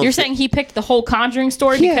you're saying he picked the whole Conjuring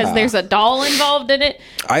story because there's a doll involved in it,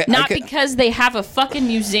 not because they have a fucking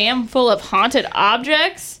museum full of haunted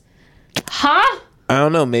objects, huh? I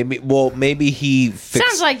don't know. Maybe he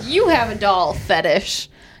sounds like you have a doll fetish.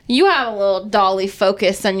 You have a little dolly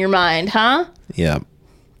focus in your mind, huh? Yeah.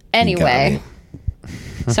 Anyway,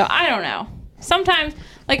 so I don't know. Sometimes,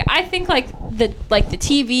 I think the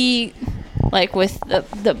TV, with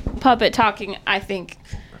the puppet talking, I think.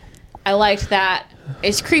 I liked that.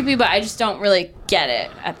 It's creepy, but I just don't really get it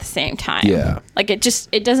at the same time. Yeah.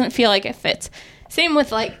 It doesn't feel like it fits. Same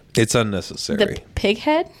with it's unnecessary. The pig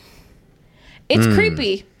head. It's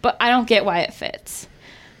creepy, but I don't get why it fits.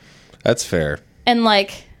 That's fair. And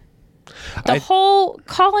the whole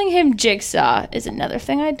calling him Jigsaw is another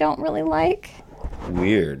thing I don't really like.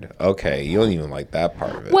 Weird. Okay, you don't even like that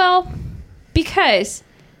part of it. Well, because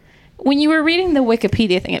when you were reading the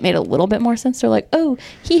Wikipedia thing, it made a little bit more sense. They're like, oh,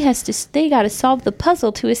 they got to solve the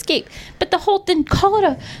puzzle to escape. But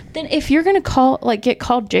then if you're going to get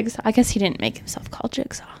called Jigsaw, I guess he didn't make himself called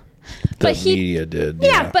Jigsaw. The media did.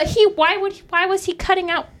 Yeah, but why was he cutting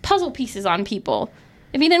out puzzle pieces on people?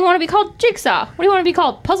 If he didn't want to be called Jigsaw, what do you want to be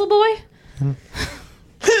called? Puzzle Boy?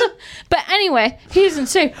 But anyway, he doesn't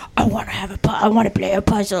say, I want to play a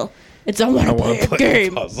puzzle. I want to play a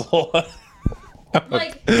game. Puzzle.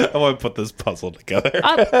 I want to put this puzzle together.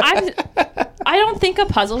 I don't think a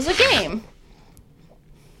puzzle's a game.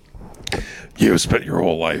 You spent your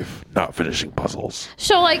whole life not finishing puzzles.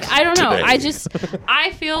 So, I don't know. Today.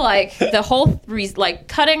 I feel like the whole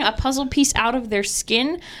cutting a puzzle piece out of their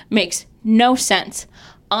skin makes no sense.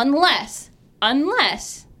 Unless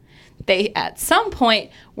they, at some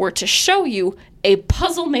point, were to show you a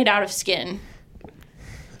puzzle made out of skin.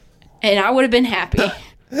 And I would have been happy.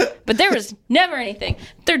 But there was never anything.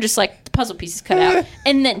 They're just the puzzle pieces cut out.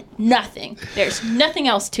 And then nothing. There's nothing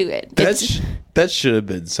else to it. That should have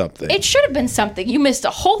been something. It should have been something. You missed a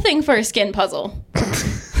whole thing for a skin puzzle.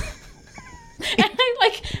 And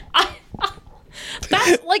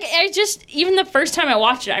even the first time I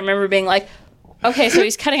watched it, I remember being like, okay, so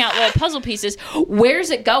he's cutting out little puzzle pieces. Where's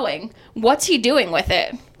it going? What's he doing with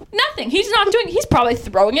it? Nothing. He's probably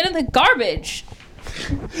throwing it in the garbage.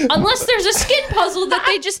 Unless there's a skin puzzle that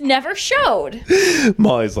they just never showed.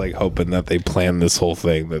 Molly's hoping that they planned this whole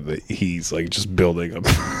thing, that he's just building a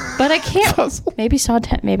But I can't. Puzzle. Maybe Saw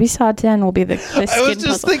 10 will be the skin puzzle. I was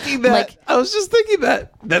just thinking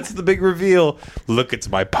that. That's the big reveal. Look, it's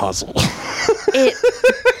my puzzle.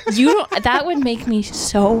 That would make me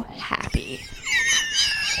so happy.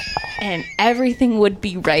 And everything would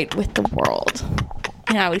be right with the world.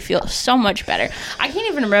 And I would feel so much better. I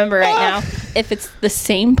can't even remember right now if it's the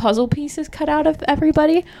same puzzle pieces cut out of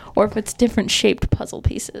everybody or if it's different shaped puzzle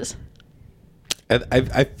pieces.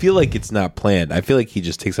 I feel like it's not planned. I feel like he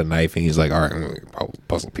just takes a knife and he's like, all right, I'm going to make a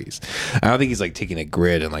puzzle piece. I don't think he's taking a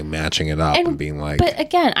grid and matching it up and being like... But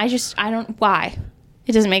again, I don't... Why?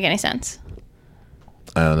 It doesn't make any sense.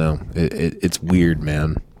 I don't know. It's weird,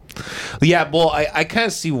 man. Yeah, well, I kind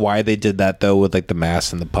of see why they did that, though, with the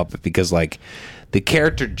mask and the puppet, because the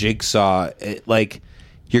character Jigsaw, look,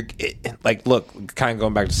 kind of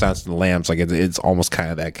going back to Silence of the Lambs, it's almost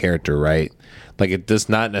kind of that character, right? It's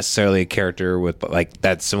not necessarily a character with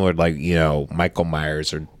that's similar to Michael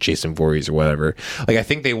Myers or Jason Voorhees or whatever. I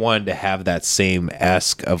think they wanted to have that same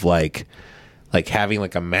esque of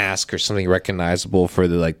having a mask or something recognizable for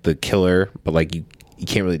the killer, but you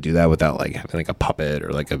can't really do that without having a puppet or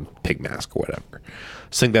a pig mask or whatever.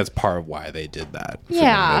 So I think that's part of why they did that for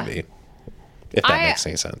the movie. If that makes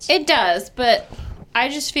any sense. It does, but I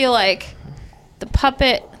just feel like the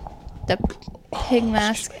puppet, the pig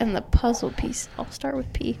mask, and the puzzle piece. I'll start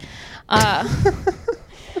with P. I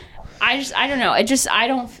don't know.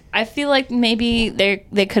 I feel like maybe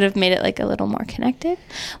they could have made it a little more connected.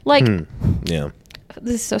 Yeah.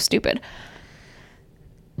 This is so stupid.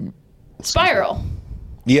 Spiral.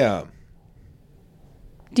 Yeah.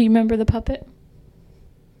 Do you remember the puppet?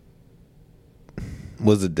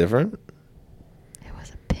 Was it different? It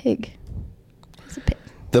was a pig.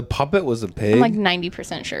 The puppet was a pig? I'm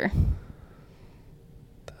 90% sure.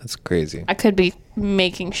 That's crazy. I could be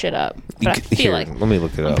making shit up, but I feel let me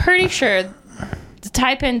look it up. I'm pretty sure to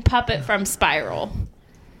type in puppet from Spiral.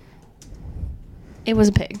 It was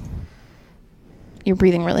a pig. You're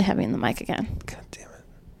breathing really heavy in the mic again. God damn it.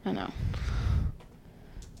 I know.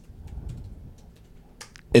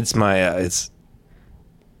 It's my, Is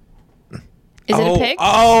it a pig?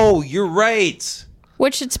 Oh, you're right.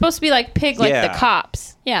 Which it's supposed to be pig, the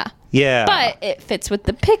cops. Yeah. Yeah. But it fits with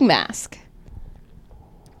the pig mask.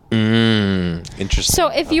 Interesting. So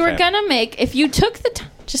if you were gonna if you took the time,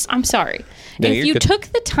 I'm sorry. No, if you good. took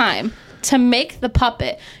the time to make the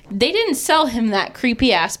puppet, they didn't sell him that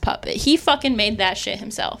creepy ass puppet. He fucking made that shit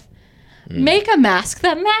himself. Make a mask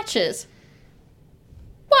that matches.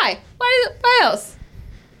 Why? Why else?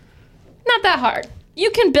 Not that hard.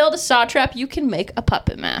 You can build a saw trap. You can make a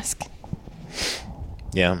puppet mask.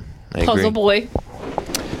 Yeah, I Puzzle agree. boy.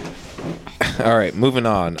 All right, moving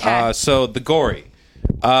on. So the gory.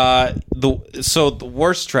 The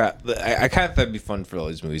worst trap. I kind of thought it'd be fun for all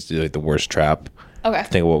these movies to do the worst trap. Okay.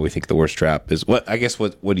 Think of what we think the worst trap is. What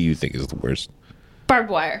do you think is the worst? Barbed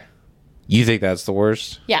wire. You think that's the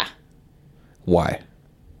worst? Yeah. Why?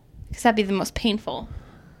 Because that'd be the most painful.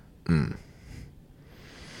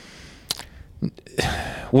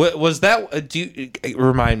 What was that? Do you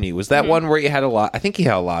remind me? Was that one where you had a lot? I think you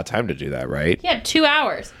had a lot of time to do that, right? Yeah, 2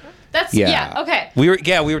 hours. That's okay. We were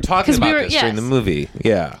talking about this during the movie.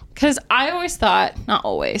 Yeah. Because I always thought, not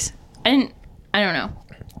always, I don't know.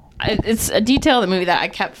 It's a detail of the movie that I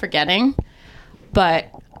kept forgetting, but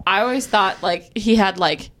I always thought like he had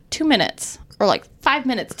like 2 minutes or like 5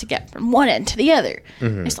 minutes to get from one end to the other.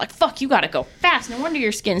 Mm-hmm. It's like, fuck, you gotta go fast. No wonder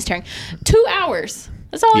your skin's tearing. 2 hours.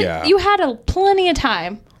 That's all. Yeah. You had plenty of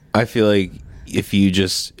time. I feel like if you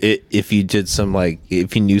did some like,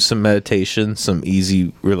 if you knew some meditation, some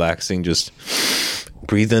easy, relaxing, just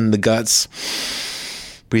breathe in the guts,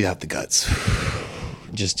 breathe out the guts.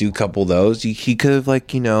 Just do a couple of those. He could have like,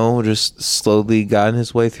 just slowly gotten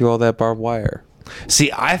his way through all that barbed wire.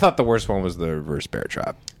 See, I thought the worst one was the reverse bear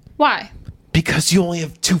trap. Why? Because you only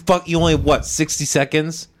have 60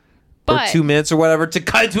 seconds or 2 minutes or whatever to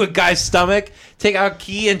cut into a guy's stomach, take out a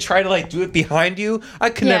key and try to like do it behind you. I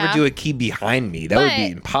could never do a key behind me. That would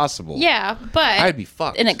be impossible. Yeah, but I'd be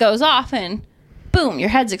fucked. And it goes off and boom, your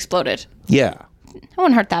head's exploded. Yeah. It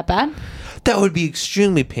wouldn't hurt that bad. That would be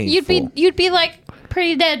extremely painful. You'd be like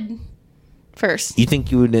pretty dead first. You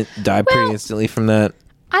think you would die pretty instantly from that?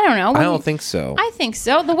 I don't know. I don't think so. I think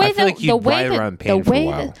so. The way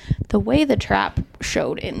the trap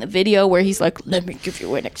showed in the video where he's like, "Let me give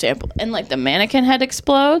you an example," and like the mannequin head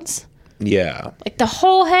explodes. Yeah. Like the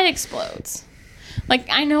whole head explodes. Like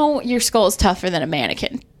I know your skull is tougher than a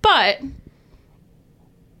mannequin, but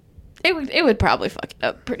it would probably fuck it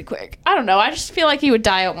up pretty quick. I don't know. I just feel like he would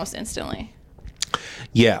die almost instantly.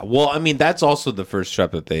 Yeah. Well, I mean, that's also the first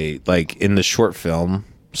trap that they like in the short film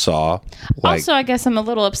saw. Like, also, I guess I'm a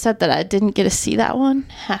little upset that I didn't get to see that one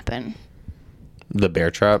happen. The bear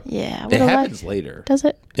trap. Yeah, it happens later. Does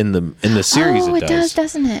it in the series? Oh, it does,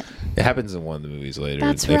 doesn't it? It happens in one of the movies later.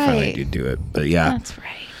 That's they right. finally do it, but yeah, that's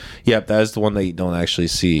right. Yep, that is the one that you don't actually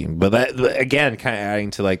see. But that again, kind of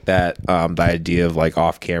adding to like that, the idea of like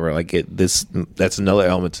off camera, like that's another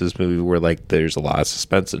element to this movie where like there's a lot of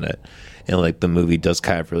suspense in it, and like the movie does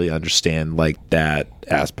kind of really understand like that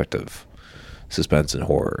aspect of suspense and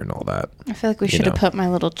horror and all that. I feel like we should have put my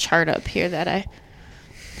little chart up here that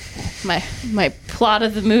my plot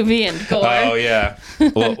of the movie and gore. Oh yeah,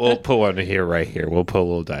 we'll put one here, right here. We'll put a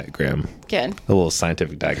little diagram. Good. A little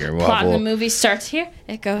scientific diagram. Plot of the movie starts here.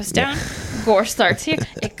 It goes down. Yeah. Gore starts here.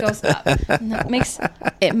 It goes up. And that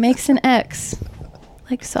makes an X,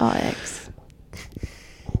 like Saw X.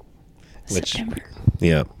 September.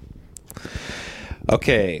 Yeah.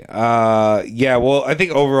 Okay. Yeah. Well, I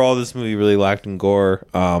think overall this movie really lacked in gore.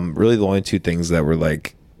 Really, the only two things that were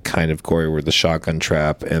like kind of gory were the shotgun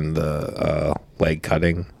trap and the leg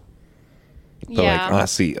cutting. But yeah. like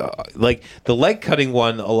honestly, like the leg cutting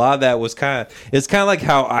one, a lot of that was it's kind of like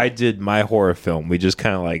how I did my horror film. We just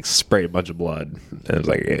kind of like sprayed a bunch of blood, and it was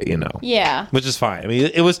like yeah, which is fine. I mean,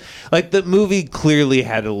 it was like the movie clearly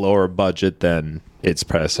had a lower budget than its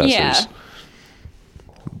predecessors. Yeah.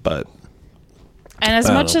 But and as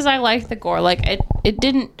much as I liked the gore, like it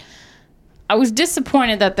didn't. I was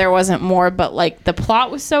disappointed that there wasn't more, but like the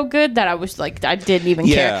plot was so good that I was like, I didn't even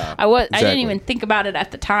care. I didn't even think about it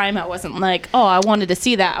at the time. I wasn't like, oh, I wanted to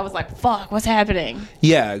see that. I was like, fuck, what's happening?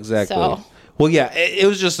 Yeah, exactly. So, well, yeah, it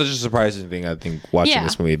was just such a surprising thing. I think watching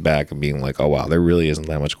this movie back and being like, oh wow, there really isn't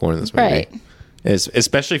that much gore in this movie. Right.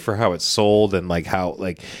 Especially for how it's sold and like how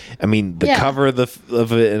like I mean the cover of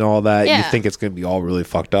it and all that. You think it's gonna be all really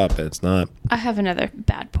fucked up, and it's not. I have another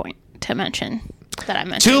bad point to mention. That I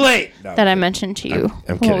mentioned. Too late. No, that I mentioned to you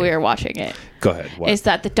while we were watching it. Go ahead. What? Is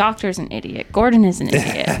that the doctor's an idiot? Gordon is an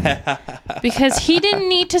idiot because he didn't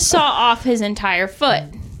need to saw off his entire foot.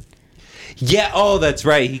 Yeah. Oh, that's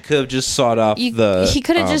right. He could have just sawed off He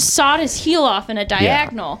could have just sawed his heel off in a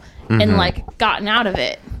diagonal and like gotten out of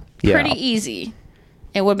it pretty easy.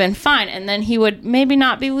 It would have been fine, and then he would maybe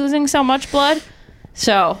not be losing so much blood.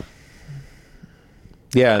 So.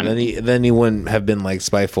 Yeah, and then he wouldn't have been like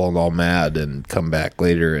spiteful and all mad and come back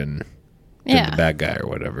later and been the bad guy or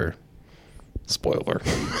whatever. Spoiler.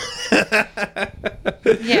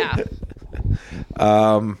 Yeah.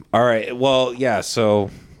 All right. Well, yeah. So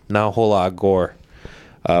not a whole lot of gore.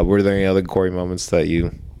 Were there any other gory moments that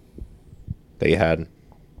you had?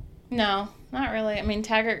 No, not really. I mean,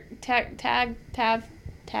 Tab.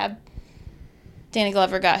 Danny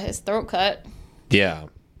Glover got his throat cut. Yeah.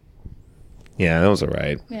 Yeah, that was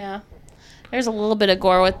alright. Yeah. There's a little bit of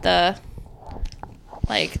gore with what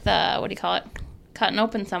do you call it? Cutting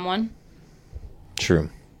open someone.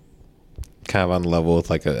 True. Kind of on the level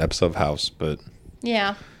with like an episode of House, but...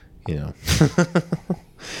 Yeah.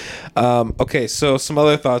 Okay, so some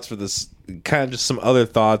other thoughts for this. Kind of just some other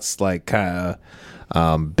thoughts, like kind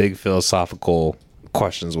of big philosophical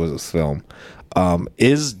questions with this film.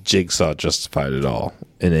 Is Jigsaw justified at all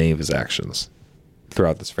in any of his actions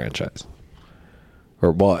throughout this franchise?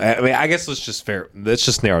 Or well, I mean, I guess let's just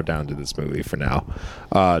narrow down to this movie for now.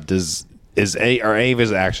 Are any of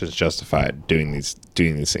his actions justified doing these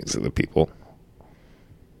things to the people?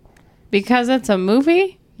 Because it's a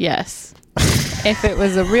movie, yes. If it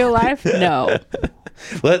was a real life, no.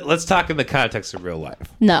 Let's talk in the context of real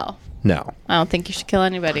life. No. No. I don't think you should kill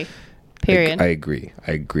anybody. Period. I agree.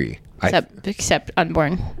 Except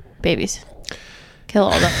unborn babies. Kill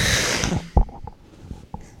all them.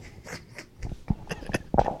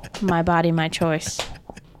 My body, my choice.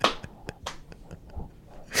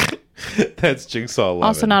 That's Jigsaw 11.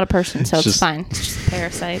 Also not a person, so it's fine. It's just a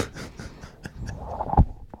parasite.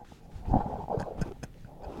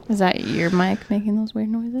 Is that your mic making those weird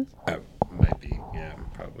noises? Might be. Yeah,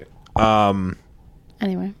 probably.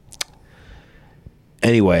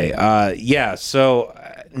 Anyway, yeah. So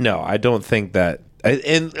no, I don't think that.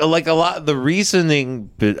 And like a lot, the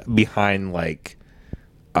reasoning behind like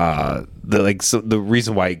the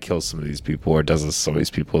reason why he kills some of these people or does this to some of these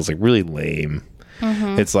people is like really lame.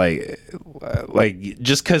 Mm-hmm. It's like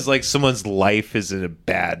just because like someone's life is in a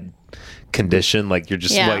bad condition, like you're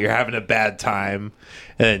just you're having a bad time,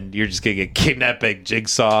 and you're just gonna get kidnapped by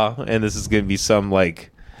Jigsaw, and this is gonna be some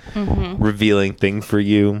like revealing thing for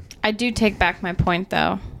you. I do take back my point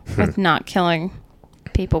though with not killing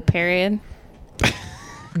people. Period.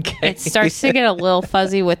 Okay. It starts to get a little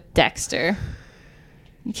fuzzy with Dexter.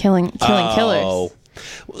 Killing killers.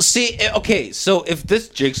 See, okay, so if this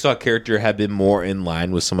Jigsaw character had been more in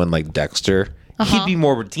line with someone like Dexter, he'd be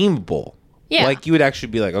more redeemable. Yeah. Like, you would actually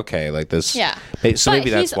be like, okay, like this. Yeah. So but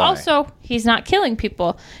maybe that's why. He's not killing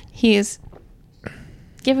people. He's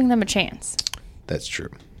giving them a chance. That's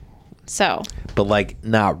true. So. But, like,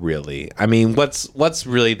 not really. I mean, what's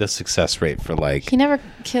really the success rate for, like. He never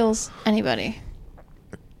kills anybody.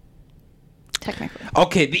 Technically.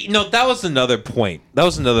 Okay, that was another point. That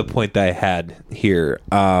was another point that I had here.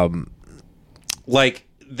 Like,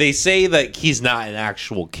 they say that he's not an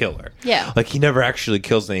actual killer. Yeah. Like, he never actually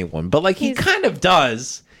kills anyone. But, like, he kind of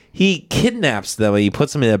does. He kidnaps them and he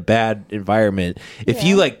puts them in a bad environment. If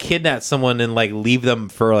you, like, kidnap someone and, like, leave them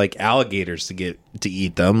for, like, alligators to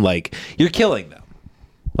eat them, like, you're killing them.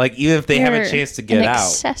 Like, even if they have a chance to get out.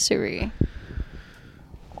 Accessory.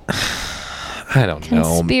 I don't know.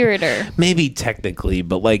 Conspirator. Maybe technically,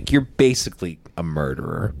 but like you're basically a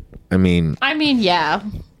murderer. I mean, yeah.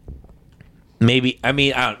 Maybe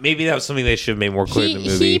that was something they should have made more clear in the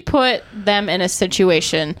movie. He put them in a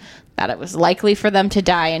situation that it was likely for them to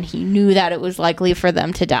die, and he knew that it was likely for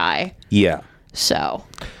them to die. Yeah. So.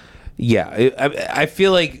 Yeah, I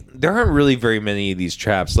feel like there aren't really very many of these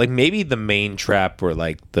traps. Like maybe the main trap where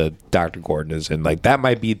like the Dr. Gordon is in, like that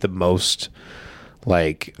might be the most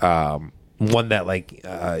like one that like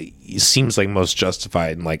seems like most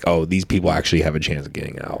justified and like, oh, these people actually have a chance of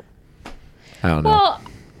getting out. I don't know. Well,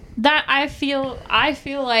 that I feel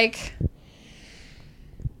like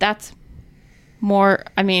that's more.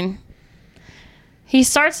 I mean, he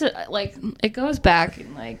starts like it goes back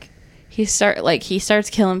and like he starts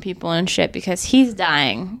killing people and shit because he's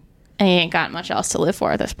dying and he ain't got much else to live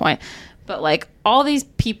for at this point. But like all these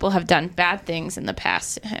people have done bad things in the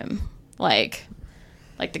past to him, like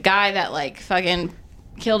the guy that like fucking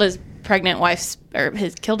killed his pregnant wife's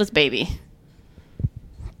killed his baby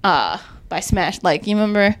by smash. Like, you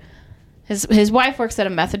remember his wife works at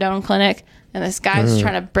a methadone clinic and this guy's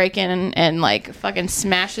trying to break in and like fucking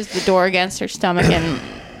smashes the door against her stomach and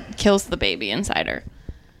kills the baby inside her.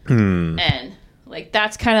 And like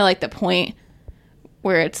that's kind of like the point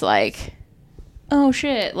where it's like, oh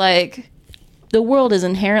shit, like the world is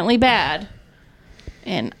inherently bad.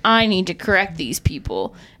 And I need to correct these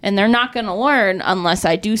people. And they're not going to learn unless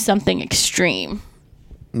I do something extreme.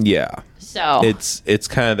 Yeah. So. It's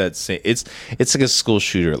kind of that same. It's like a school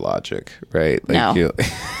shooter logic, right? Like, no.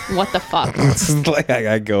 What the fuck? It's like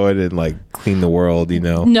I go in and like clean the world, you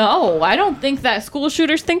know? No, I don't think that school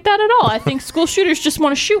shooters think that at all. I think school shooters just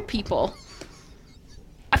want to shoot people.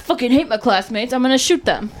 I fucking hate my classmates. I'm going to shoot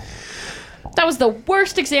them. That was the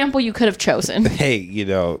worst example you could have chosen. Hey, you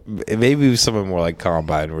know, maybe it was something more like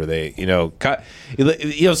Columbine where they,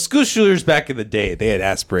 school shooters back in the day, they had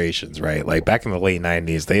aspirations, right? Like back in the late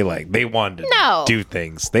 90s, they wanted to do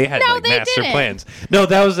things. They had master plans. No,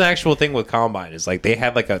 that was an actual thing with Columbine. Is like they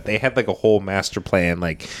had like a whole master plan.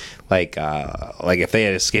 Like if they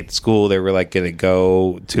had escaped school, they were like going to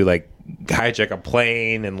go to like hijack a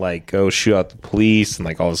plane and like go shoot out the police and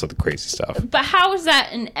like all this other crazy stuff. But how is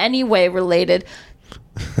that in any way related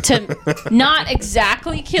to not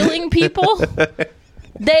exactly killing people?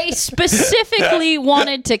 They specifically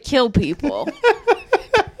wanted to kill people.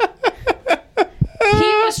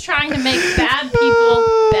 He was trying to make bad people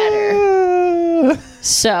better.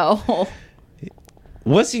 So,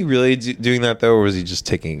 was he really doing that though, or was he just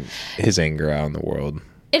taking his anger out on the world?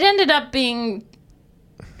 it ended up being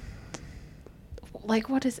like,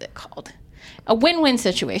 what is it called? A win-win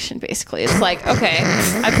situation, basically. It's like, okay,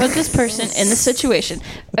 I put this person in the situation.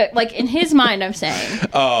 Like, in his mind, I'm saying.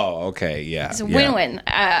 Oh, okay, yeah. It's a win-win.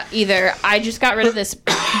 Either I just got rid of this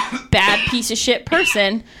bad piece of shit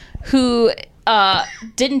person who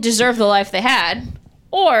didn't deserve the life they had,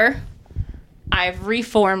 or I've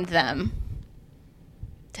reformed them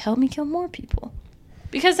to help me kill more people.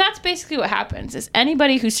 Because that's basically what happens, is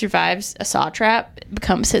anybody who survives a saw trap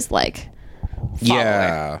becomes his, like, follower.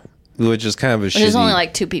 Yeah. Which is kind of a shitty... There's only,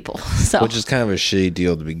 like, 2 people, so... Which is kind of a shitty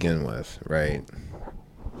deal to begin with, right?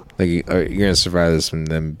 Like, you're going to survive this and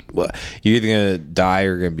then... Well, you're either going to die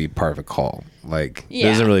or going to be part of a cult. Like, it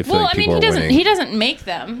doesn't really feel like people are winning. He doesn't make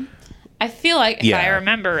them. I feel like, if I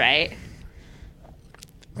remember right...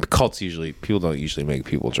 Cults usually... People don't usually make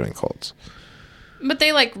people join cults. But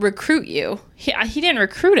they, like, recruit you. He didn't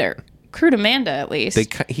recruit her. Recruit Amanda, at least.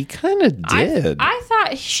 He kind of did. I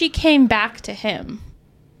thought she came back to him.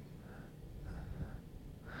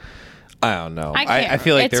 I don't know. I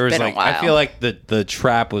feel like there was like... I feel like the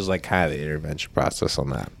trap was like kind of the intervention process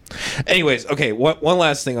on that. Anyways, okay. One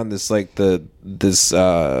last thing on this, like, this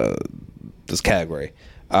category.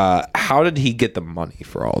 How did he get the money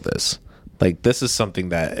for all this? Like, this is something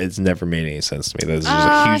that has never made any sense to me. This is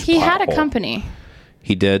a huge He had a hole. company.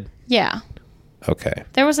 He did? Yeah. Okay.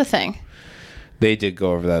 There was a thing. They did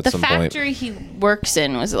go over that at some point. The factory he works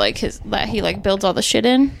in was like that he like builds all the shit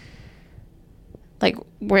in. Like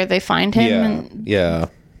where they find him. Yeah. And yeah.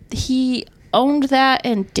 He owned that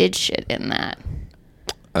and did shit in that.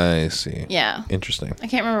 I see. Yeah. Interesting. I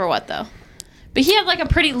can't remember what though. But he had like a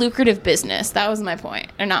pretty lucrative business. That was my point.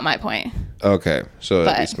 Or not my point. Okay. So it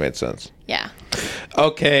at least made sense. Yeah.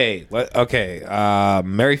 Okay.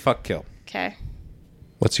 Marry, fuck, kill. Okay.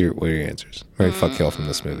 What are your answers? Marry, fuck, kill from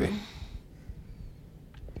this movie.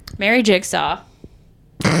 Marry Jigsaw.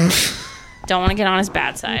 Don't want to get on his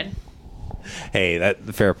bad side. Hey,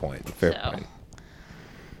 fair point. Fair point.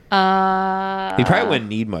 He probably wouldn't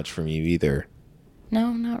need much from you either.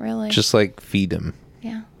 No, not really. Just like feed him.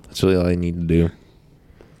 Yeah. That's really all I need to do.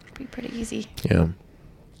 Be pretty easy. Yeah.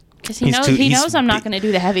 Because he knows I'm not going to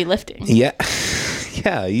do the heavy lifting. Yeah.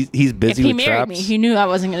 Yeah, he's busy with traps. If he married me, he knew I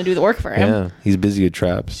wasn't going to do the work for him. Yeah, he's busy with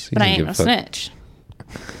traps. But I ain't no snitch.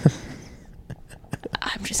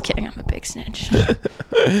 I'm just kidding. I'm a big snitch.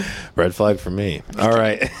 Red flag for me. All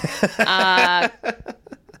right.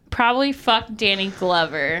 Probably fuck Danny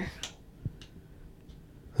Glover.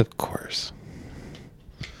 Of course.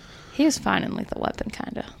 He was fine in Lethal Weapon,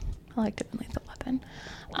 kind of. I liked him in Lethal Weapon.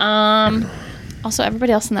 Also,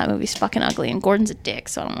 everybody else in that movie's fucking ugly, and Gordon's a dick,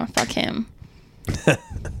 so I don't want to fuck him.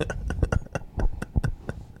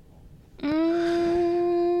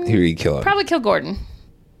 Who would you kill him? Probably kill Gordon.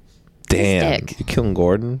 Damn. You killing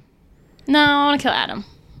Gordon? No, I want to kill Adam.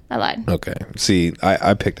 I lied. Okay. See,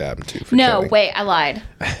 I picked Adam too. For no, killing. wait, I lied.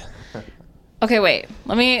 Okay, wait.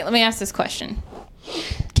 Let me ask this question.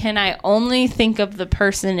 Can I only think of the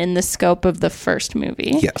person in the scope of the first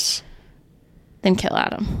movie? Yes. Then kill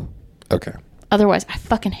Adam. Okay. Otherwise, I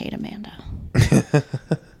fucking hate Amanda.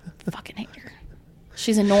 Fucking hate her.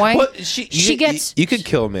 She's annoying. Well, you could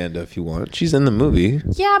kill Amanda if you want. She's in the movie.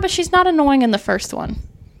 Yeah, but she's not annoying in the first one.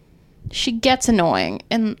 She gets annoying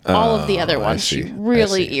in all of the other ones. She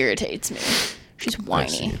really irritates me. She's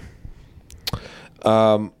whiny.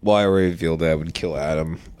 Well, I already revealed that I would kill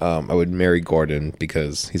Adam. I would marry Gordon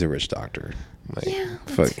because he's a rich doctor. Like, yeah,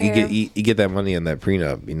 fuck. You get that money on that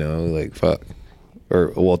prenup, you know, like fuck.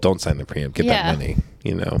 Or well, don't sign the prenup. Get that money,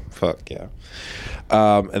 you know. Fuck yeah.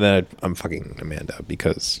 And then I'm fucking Amanda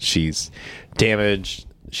because she's damaged.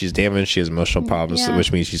 She's damaged. She has emotional problems,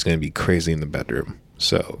 which means she's going to be crazy in the bedroom.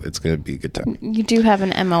 So it's going to be a good time. You do have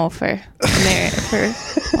an MO for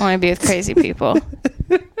only be with crazy people.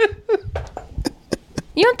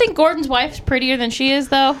 You don't think Gordon's wife's prettier than she is,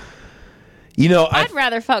 though? You know, I'd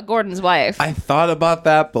rather fuck Gordon's wife. I thought about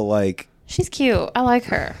that, but like, she's cute. I like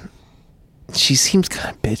her. She seems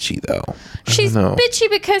kind of bitchy, though. She's bitchy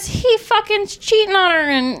because he fucking cheating on her,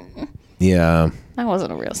 and yeah, that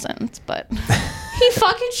wasn't a real sentence, but he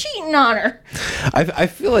fucking cheating on her. I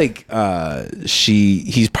feel like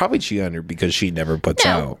he's probably cheating on her because she never puts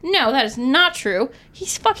out. No, that is not true.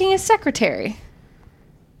 He's fucking his secretary.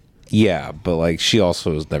 Yeah, but like she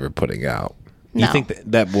also is never putting out. You think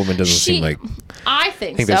that woman doesn't seem like... I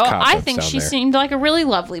think so. I think she seemed like a really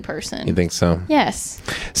lovely person. You think so? Yes.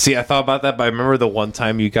 See, I thought about that, but I remember the one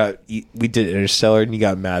time we did Interstellar and you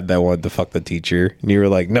got mad that I wanted to fuck the teacher. And you were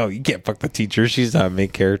like, no, you can't fuck the teacher. She's not a main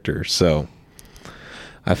character. So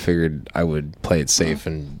I figured I would play it safe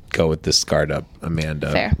and go with this scarred up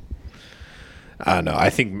Amanda. Fair. I don't know. I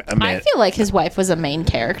think I feel like his wife was a main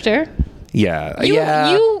character. Yeah.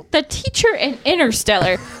 The teacher in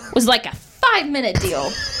Interstellar was like a 5-minute deal.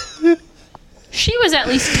 She was at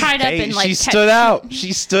least tied up in like. She stood out.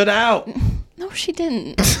 She stood out. No, she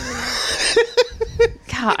didn't.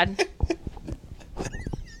 God.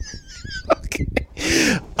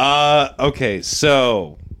 Okay.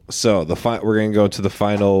 So we're gonna go to the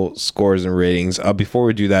final scores and ratings. Before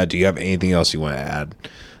we do that, do you have anything else you want to add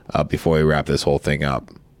before we wrap this whole thing up?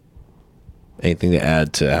 Anything to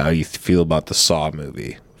add to how you feel about the Saw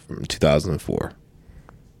movie from 2004,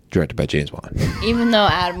 directed by James Wan? Even though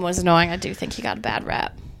Adam was annoying, I do think he got a bad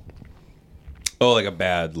rap. Oh, like a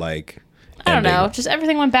bad like. I don't know. Just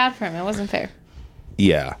everything went bad for him. It wasn't fair.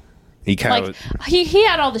 Yeah. He kind of he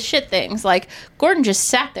had all the shit things. Like Gordon just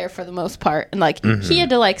sat there for the most part, and like he had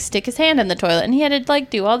to like stick his hand in the toilet, and he had to like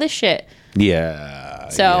do all this shit. Yeah.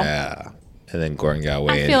 So yeah. And then Gordon got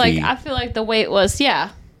away. I feel like the weight was he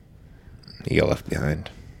got left behind.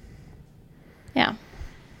 Yeah.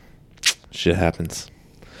 Shit happens.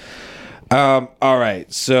 All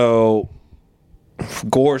right. So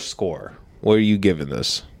gore score. What are you giving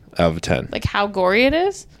this out of 10? Like how gory it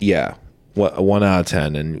is? Yeah. What 1 out of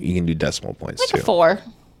 10, and you can do decimal points like too. A 4.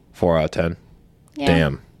 4 out of 10. Yeah.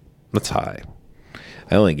 Damn, that's high.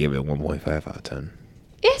 I only gave it 1.5 out of 10.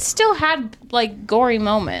 It still had like gory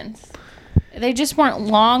moments. They just weren't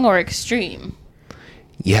long or extreme.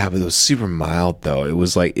 Yeah, but it was super mild though. It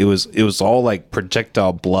was like it was all like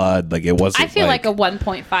projectile blood. Like it wasn't. I feel like a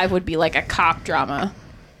 1.5 would be like a cop drama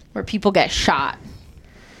where people get shot.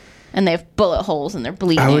 And they have bullet holes and they're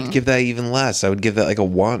bleeding. I would give that even less. I would give that like a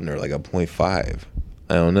 1 or like a 0.5.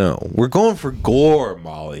 I don't know. We're going for gore,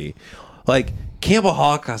 Molly. Like, Campbell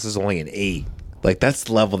Holocaust is only an 8. Like, that's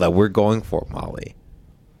the level that we're going for, Molly.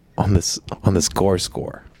 On this gore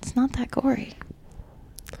score. It's not that gory.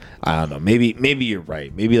 I don't know. Maybe you're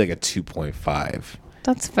right. Maybe like a 2.5.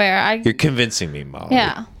 That's fair. You're convincing me, Molly.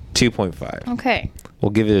 Yeah. 2.5. Okay.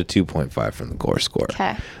 We'll give it a 2.5 from the gore score.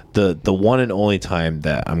 Okay. The one and only time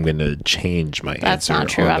that I'm going to change my answer. That's not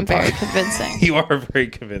true. I'm very convincing. You are very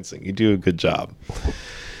convincing. You do a good job.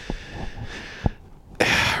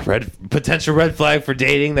 Potential red flag for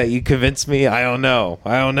dating that you convinced me. I don't know.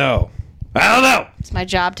 It's my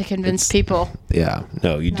job to convince people. Yeah.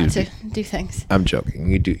 No, you do. To do things. I'm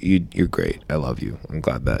joking. You're great. I love you. I'm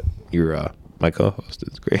glad that you're my co-host.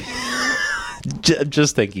 It's great.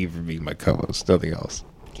 Just thank you for being my co-host. Nothing else.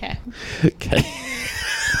 Okay.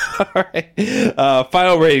 All right.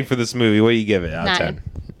 Final rating for this movie. What do you give it out of 10?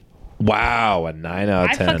 Wow, a 9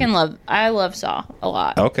 out of 10. I love Saw a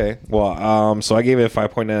lot. Okay. Well, so I gave it a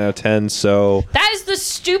 5.9 out of 10. So that is the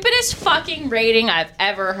stupidest fucking rating I've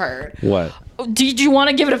ever heard. What? Did you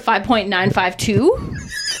want to give it a 5.952?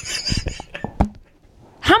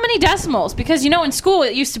 How many decimals? Because in school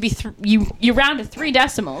it used to be you round to 3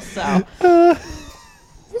 decimals. So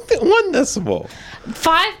 1 decimal.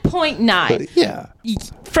 5.9. Yeah.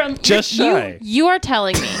 From just shy. You are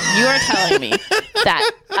telling me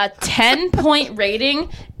that a 10-point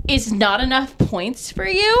rating is not enough points for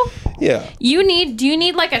you? Yeah. Do you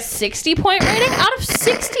need like a 60-point rating? Out of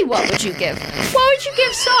 60, what would you give? What would you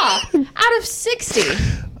give Saw out of 60?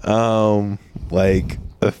 Like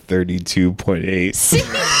a 32.8. See?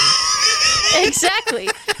 Exactly.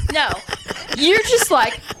 No. You're just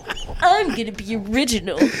like, I'm gonna be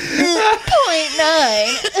original. 0.9.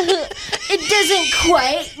 It doesn't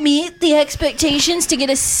quite meet the expectations to get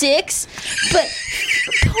a 6, but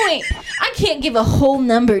point. I can't give a whole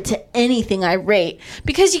number to anything I rate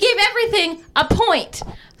because you gave everything a point.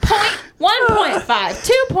 1.5,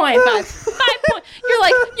 2.5, 5 point. You're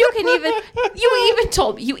like,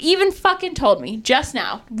 you even fucking told me just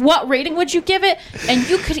now what rating would you give it, and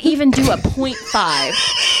you could even do a 0.5.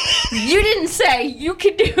 You didn't say you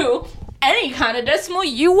could do any kind of decimal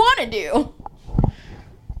you want to do.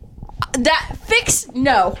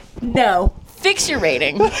 Fix your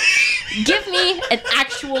rating. Give me an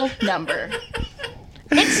actual number.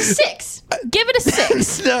 It's a 6. Give it a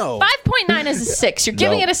 6. No. 5.9 is a 6. You're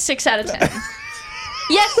giving it a 6 out of 10.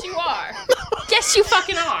 Yes, you are. Yes, you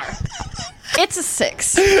fucking are. It's a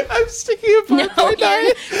 6. I'm sticking a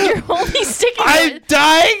 5.9. You're only sticking I'm with it.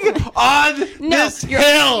 dying on this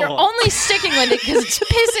hill. You're only sticking with it because it's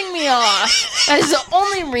pissing me off. That is the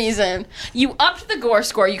only reason. You upped the gore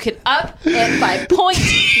score. You could up it by 0.1.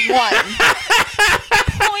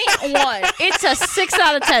 0.1. It's a 6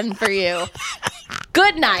 out of 10 for you.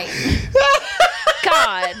 Good night.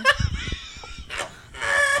 God.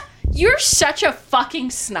 You're such a fucking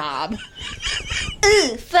snob.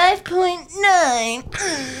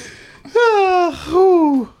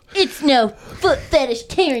 5.9. It's no foot fetish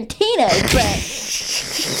Tarantino,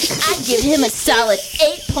 but I'd give him a solid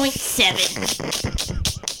 8.7.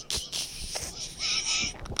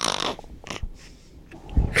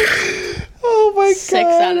 Oh my 6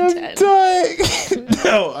 out of 10. I'm dying.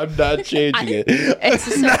 No, I'm not changing it. It's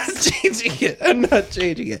a 6. I'm not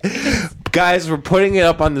changing it. Guys, we're putting it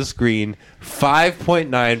up on the screen.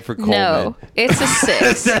 5.9 for Coleman. No, it's a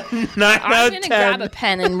 6. 9 I'm out going of to 10. grab a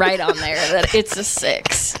pen and write on there that it's a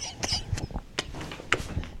 6.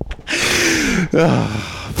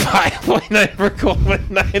 5.9 for Coleman.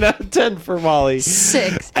 9 out of 10 for Molly.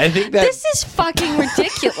 6. I think that This is fucking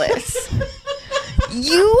ridiculous.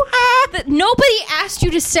 Nobody asked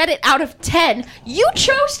you to set it out of 10. You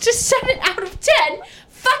chose to set it out of 10.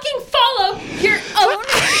 Fucking follow your own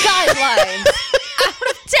guidelines. Out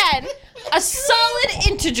of 10. A solid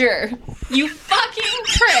integer. You fucking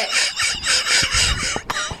prick.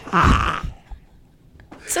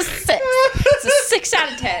 It's a 6. It's a 6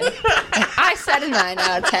 out of 10. I said a 9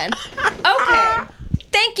 out of 10. Okay.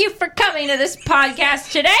 Thank you for coming to this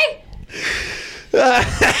podcast today.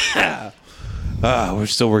 we're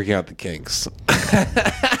still working out the kinks for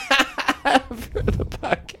the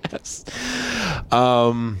podcast.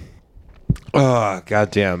 Oh,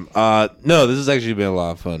 goddamn. No, this has actually been a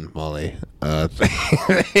lot of fun, Molly.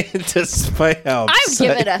 Despite how I'd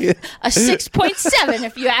give it a 6.7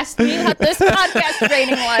 if you asked me what this podcast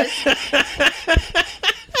rating was.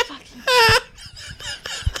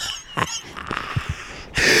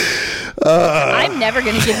 I'm never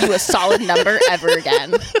going to give you a solid number ever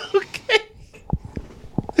again. Okay.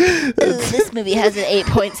 Ooh, this movie has an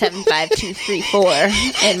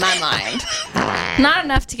 8.75234 in my mind. Not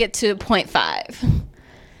enough to get to a 0.5.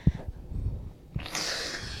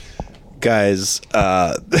 Guys,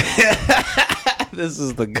 this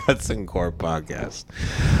is the Guts and Core podcast.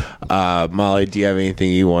 Molly, do you have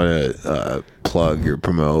anything you want to plug or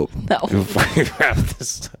promote? No. Before we wrap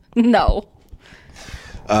this up? No.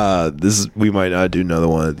 We might not do another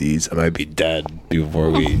one of these. I might be dead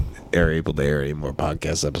before we are able to air any more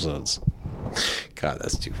podcast episodes. God,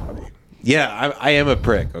 that's too funny. Yeah, I am a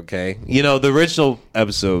prick, okay? You know, the original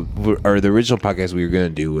episode, or the original podcast we were going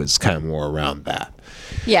to do was kind of more around that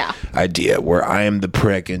Yeah. idea, where I am the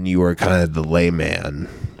prick and you are kind of the layman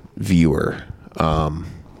viewer.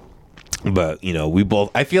 But, you know,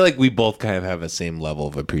 I feel like we both kind of have the same level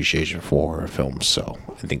of appreciation for horror films, so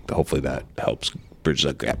I think hopefully that helps bridge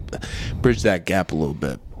that gap a little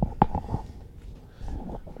bit.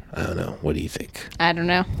 I don't know. What do you think? I don't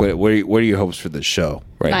know. What are your hopes for the show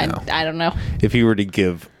now? I don't know. If you were to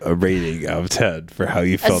give a rating out of 10 for how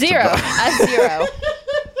you felt A 0. about A 0.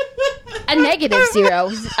 A negative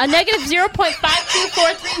 0. A negative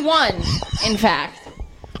 0.52431, in fact.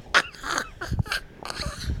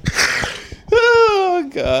 Oh,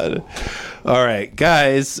 God. All right,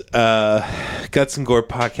 guys. Guts and Gore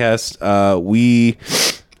podcast.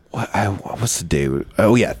 What's the day?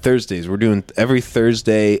 Oh, yeah, Thursdays. We're doing every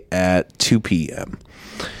Thursday at 2 p.m.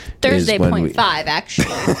 Thursday 0.5, actually.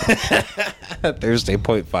 Thursday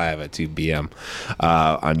 0.5 at 2 p.m.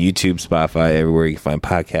 On YouTube, Spotify, everywhere you can find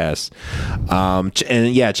podcasts.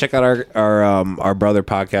 And yeah, check out our brother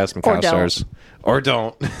podcast, McCowstars. Or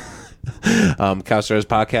don't. Cowstars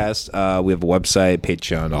podcast. We have a website,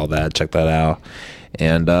 Patreon, all that. Check that out.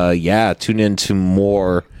 And yeah, tune in to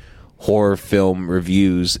more horror film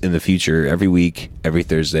reviews in the future every week, every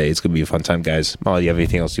Thursday. It's gonna be a fun time, guys. Molly, you have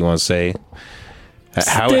anything else you want to say?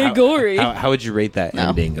 Stay gory. How would you rate that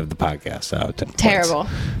ending of the podcast out of 10 points? Terrible.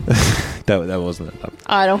 that wasn't enough.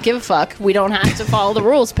 I don't give a fuck. We don't have to follow the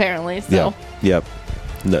rules, apparently. So. Yep.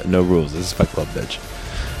 No rules. This is Fight Club, bitch.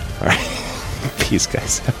 All right. Peace,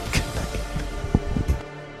 guys.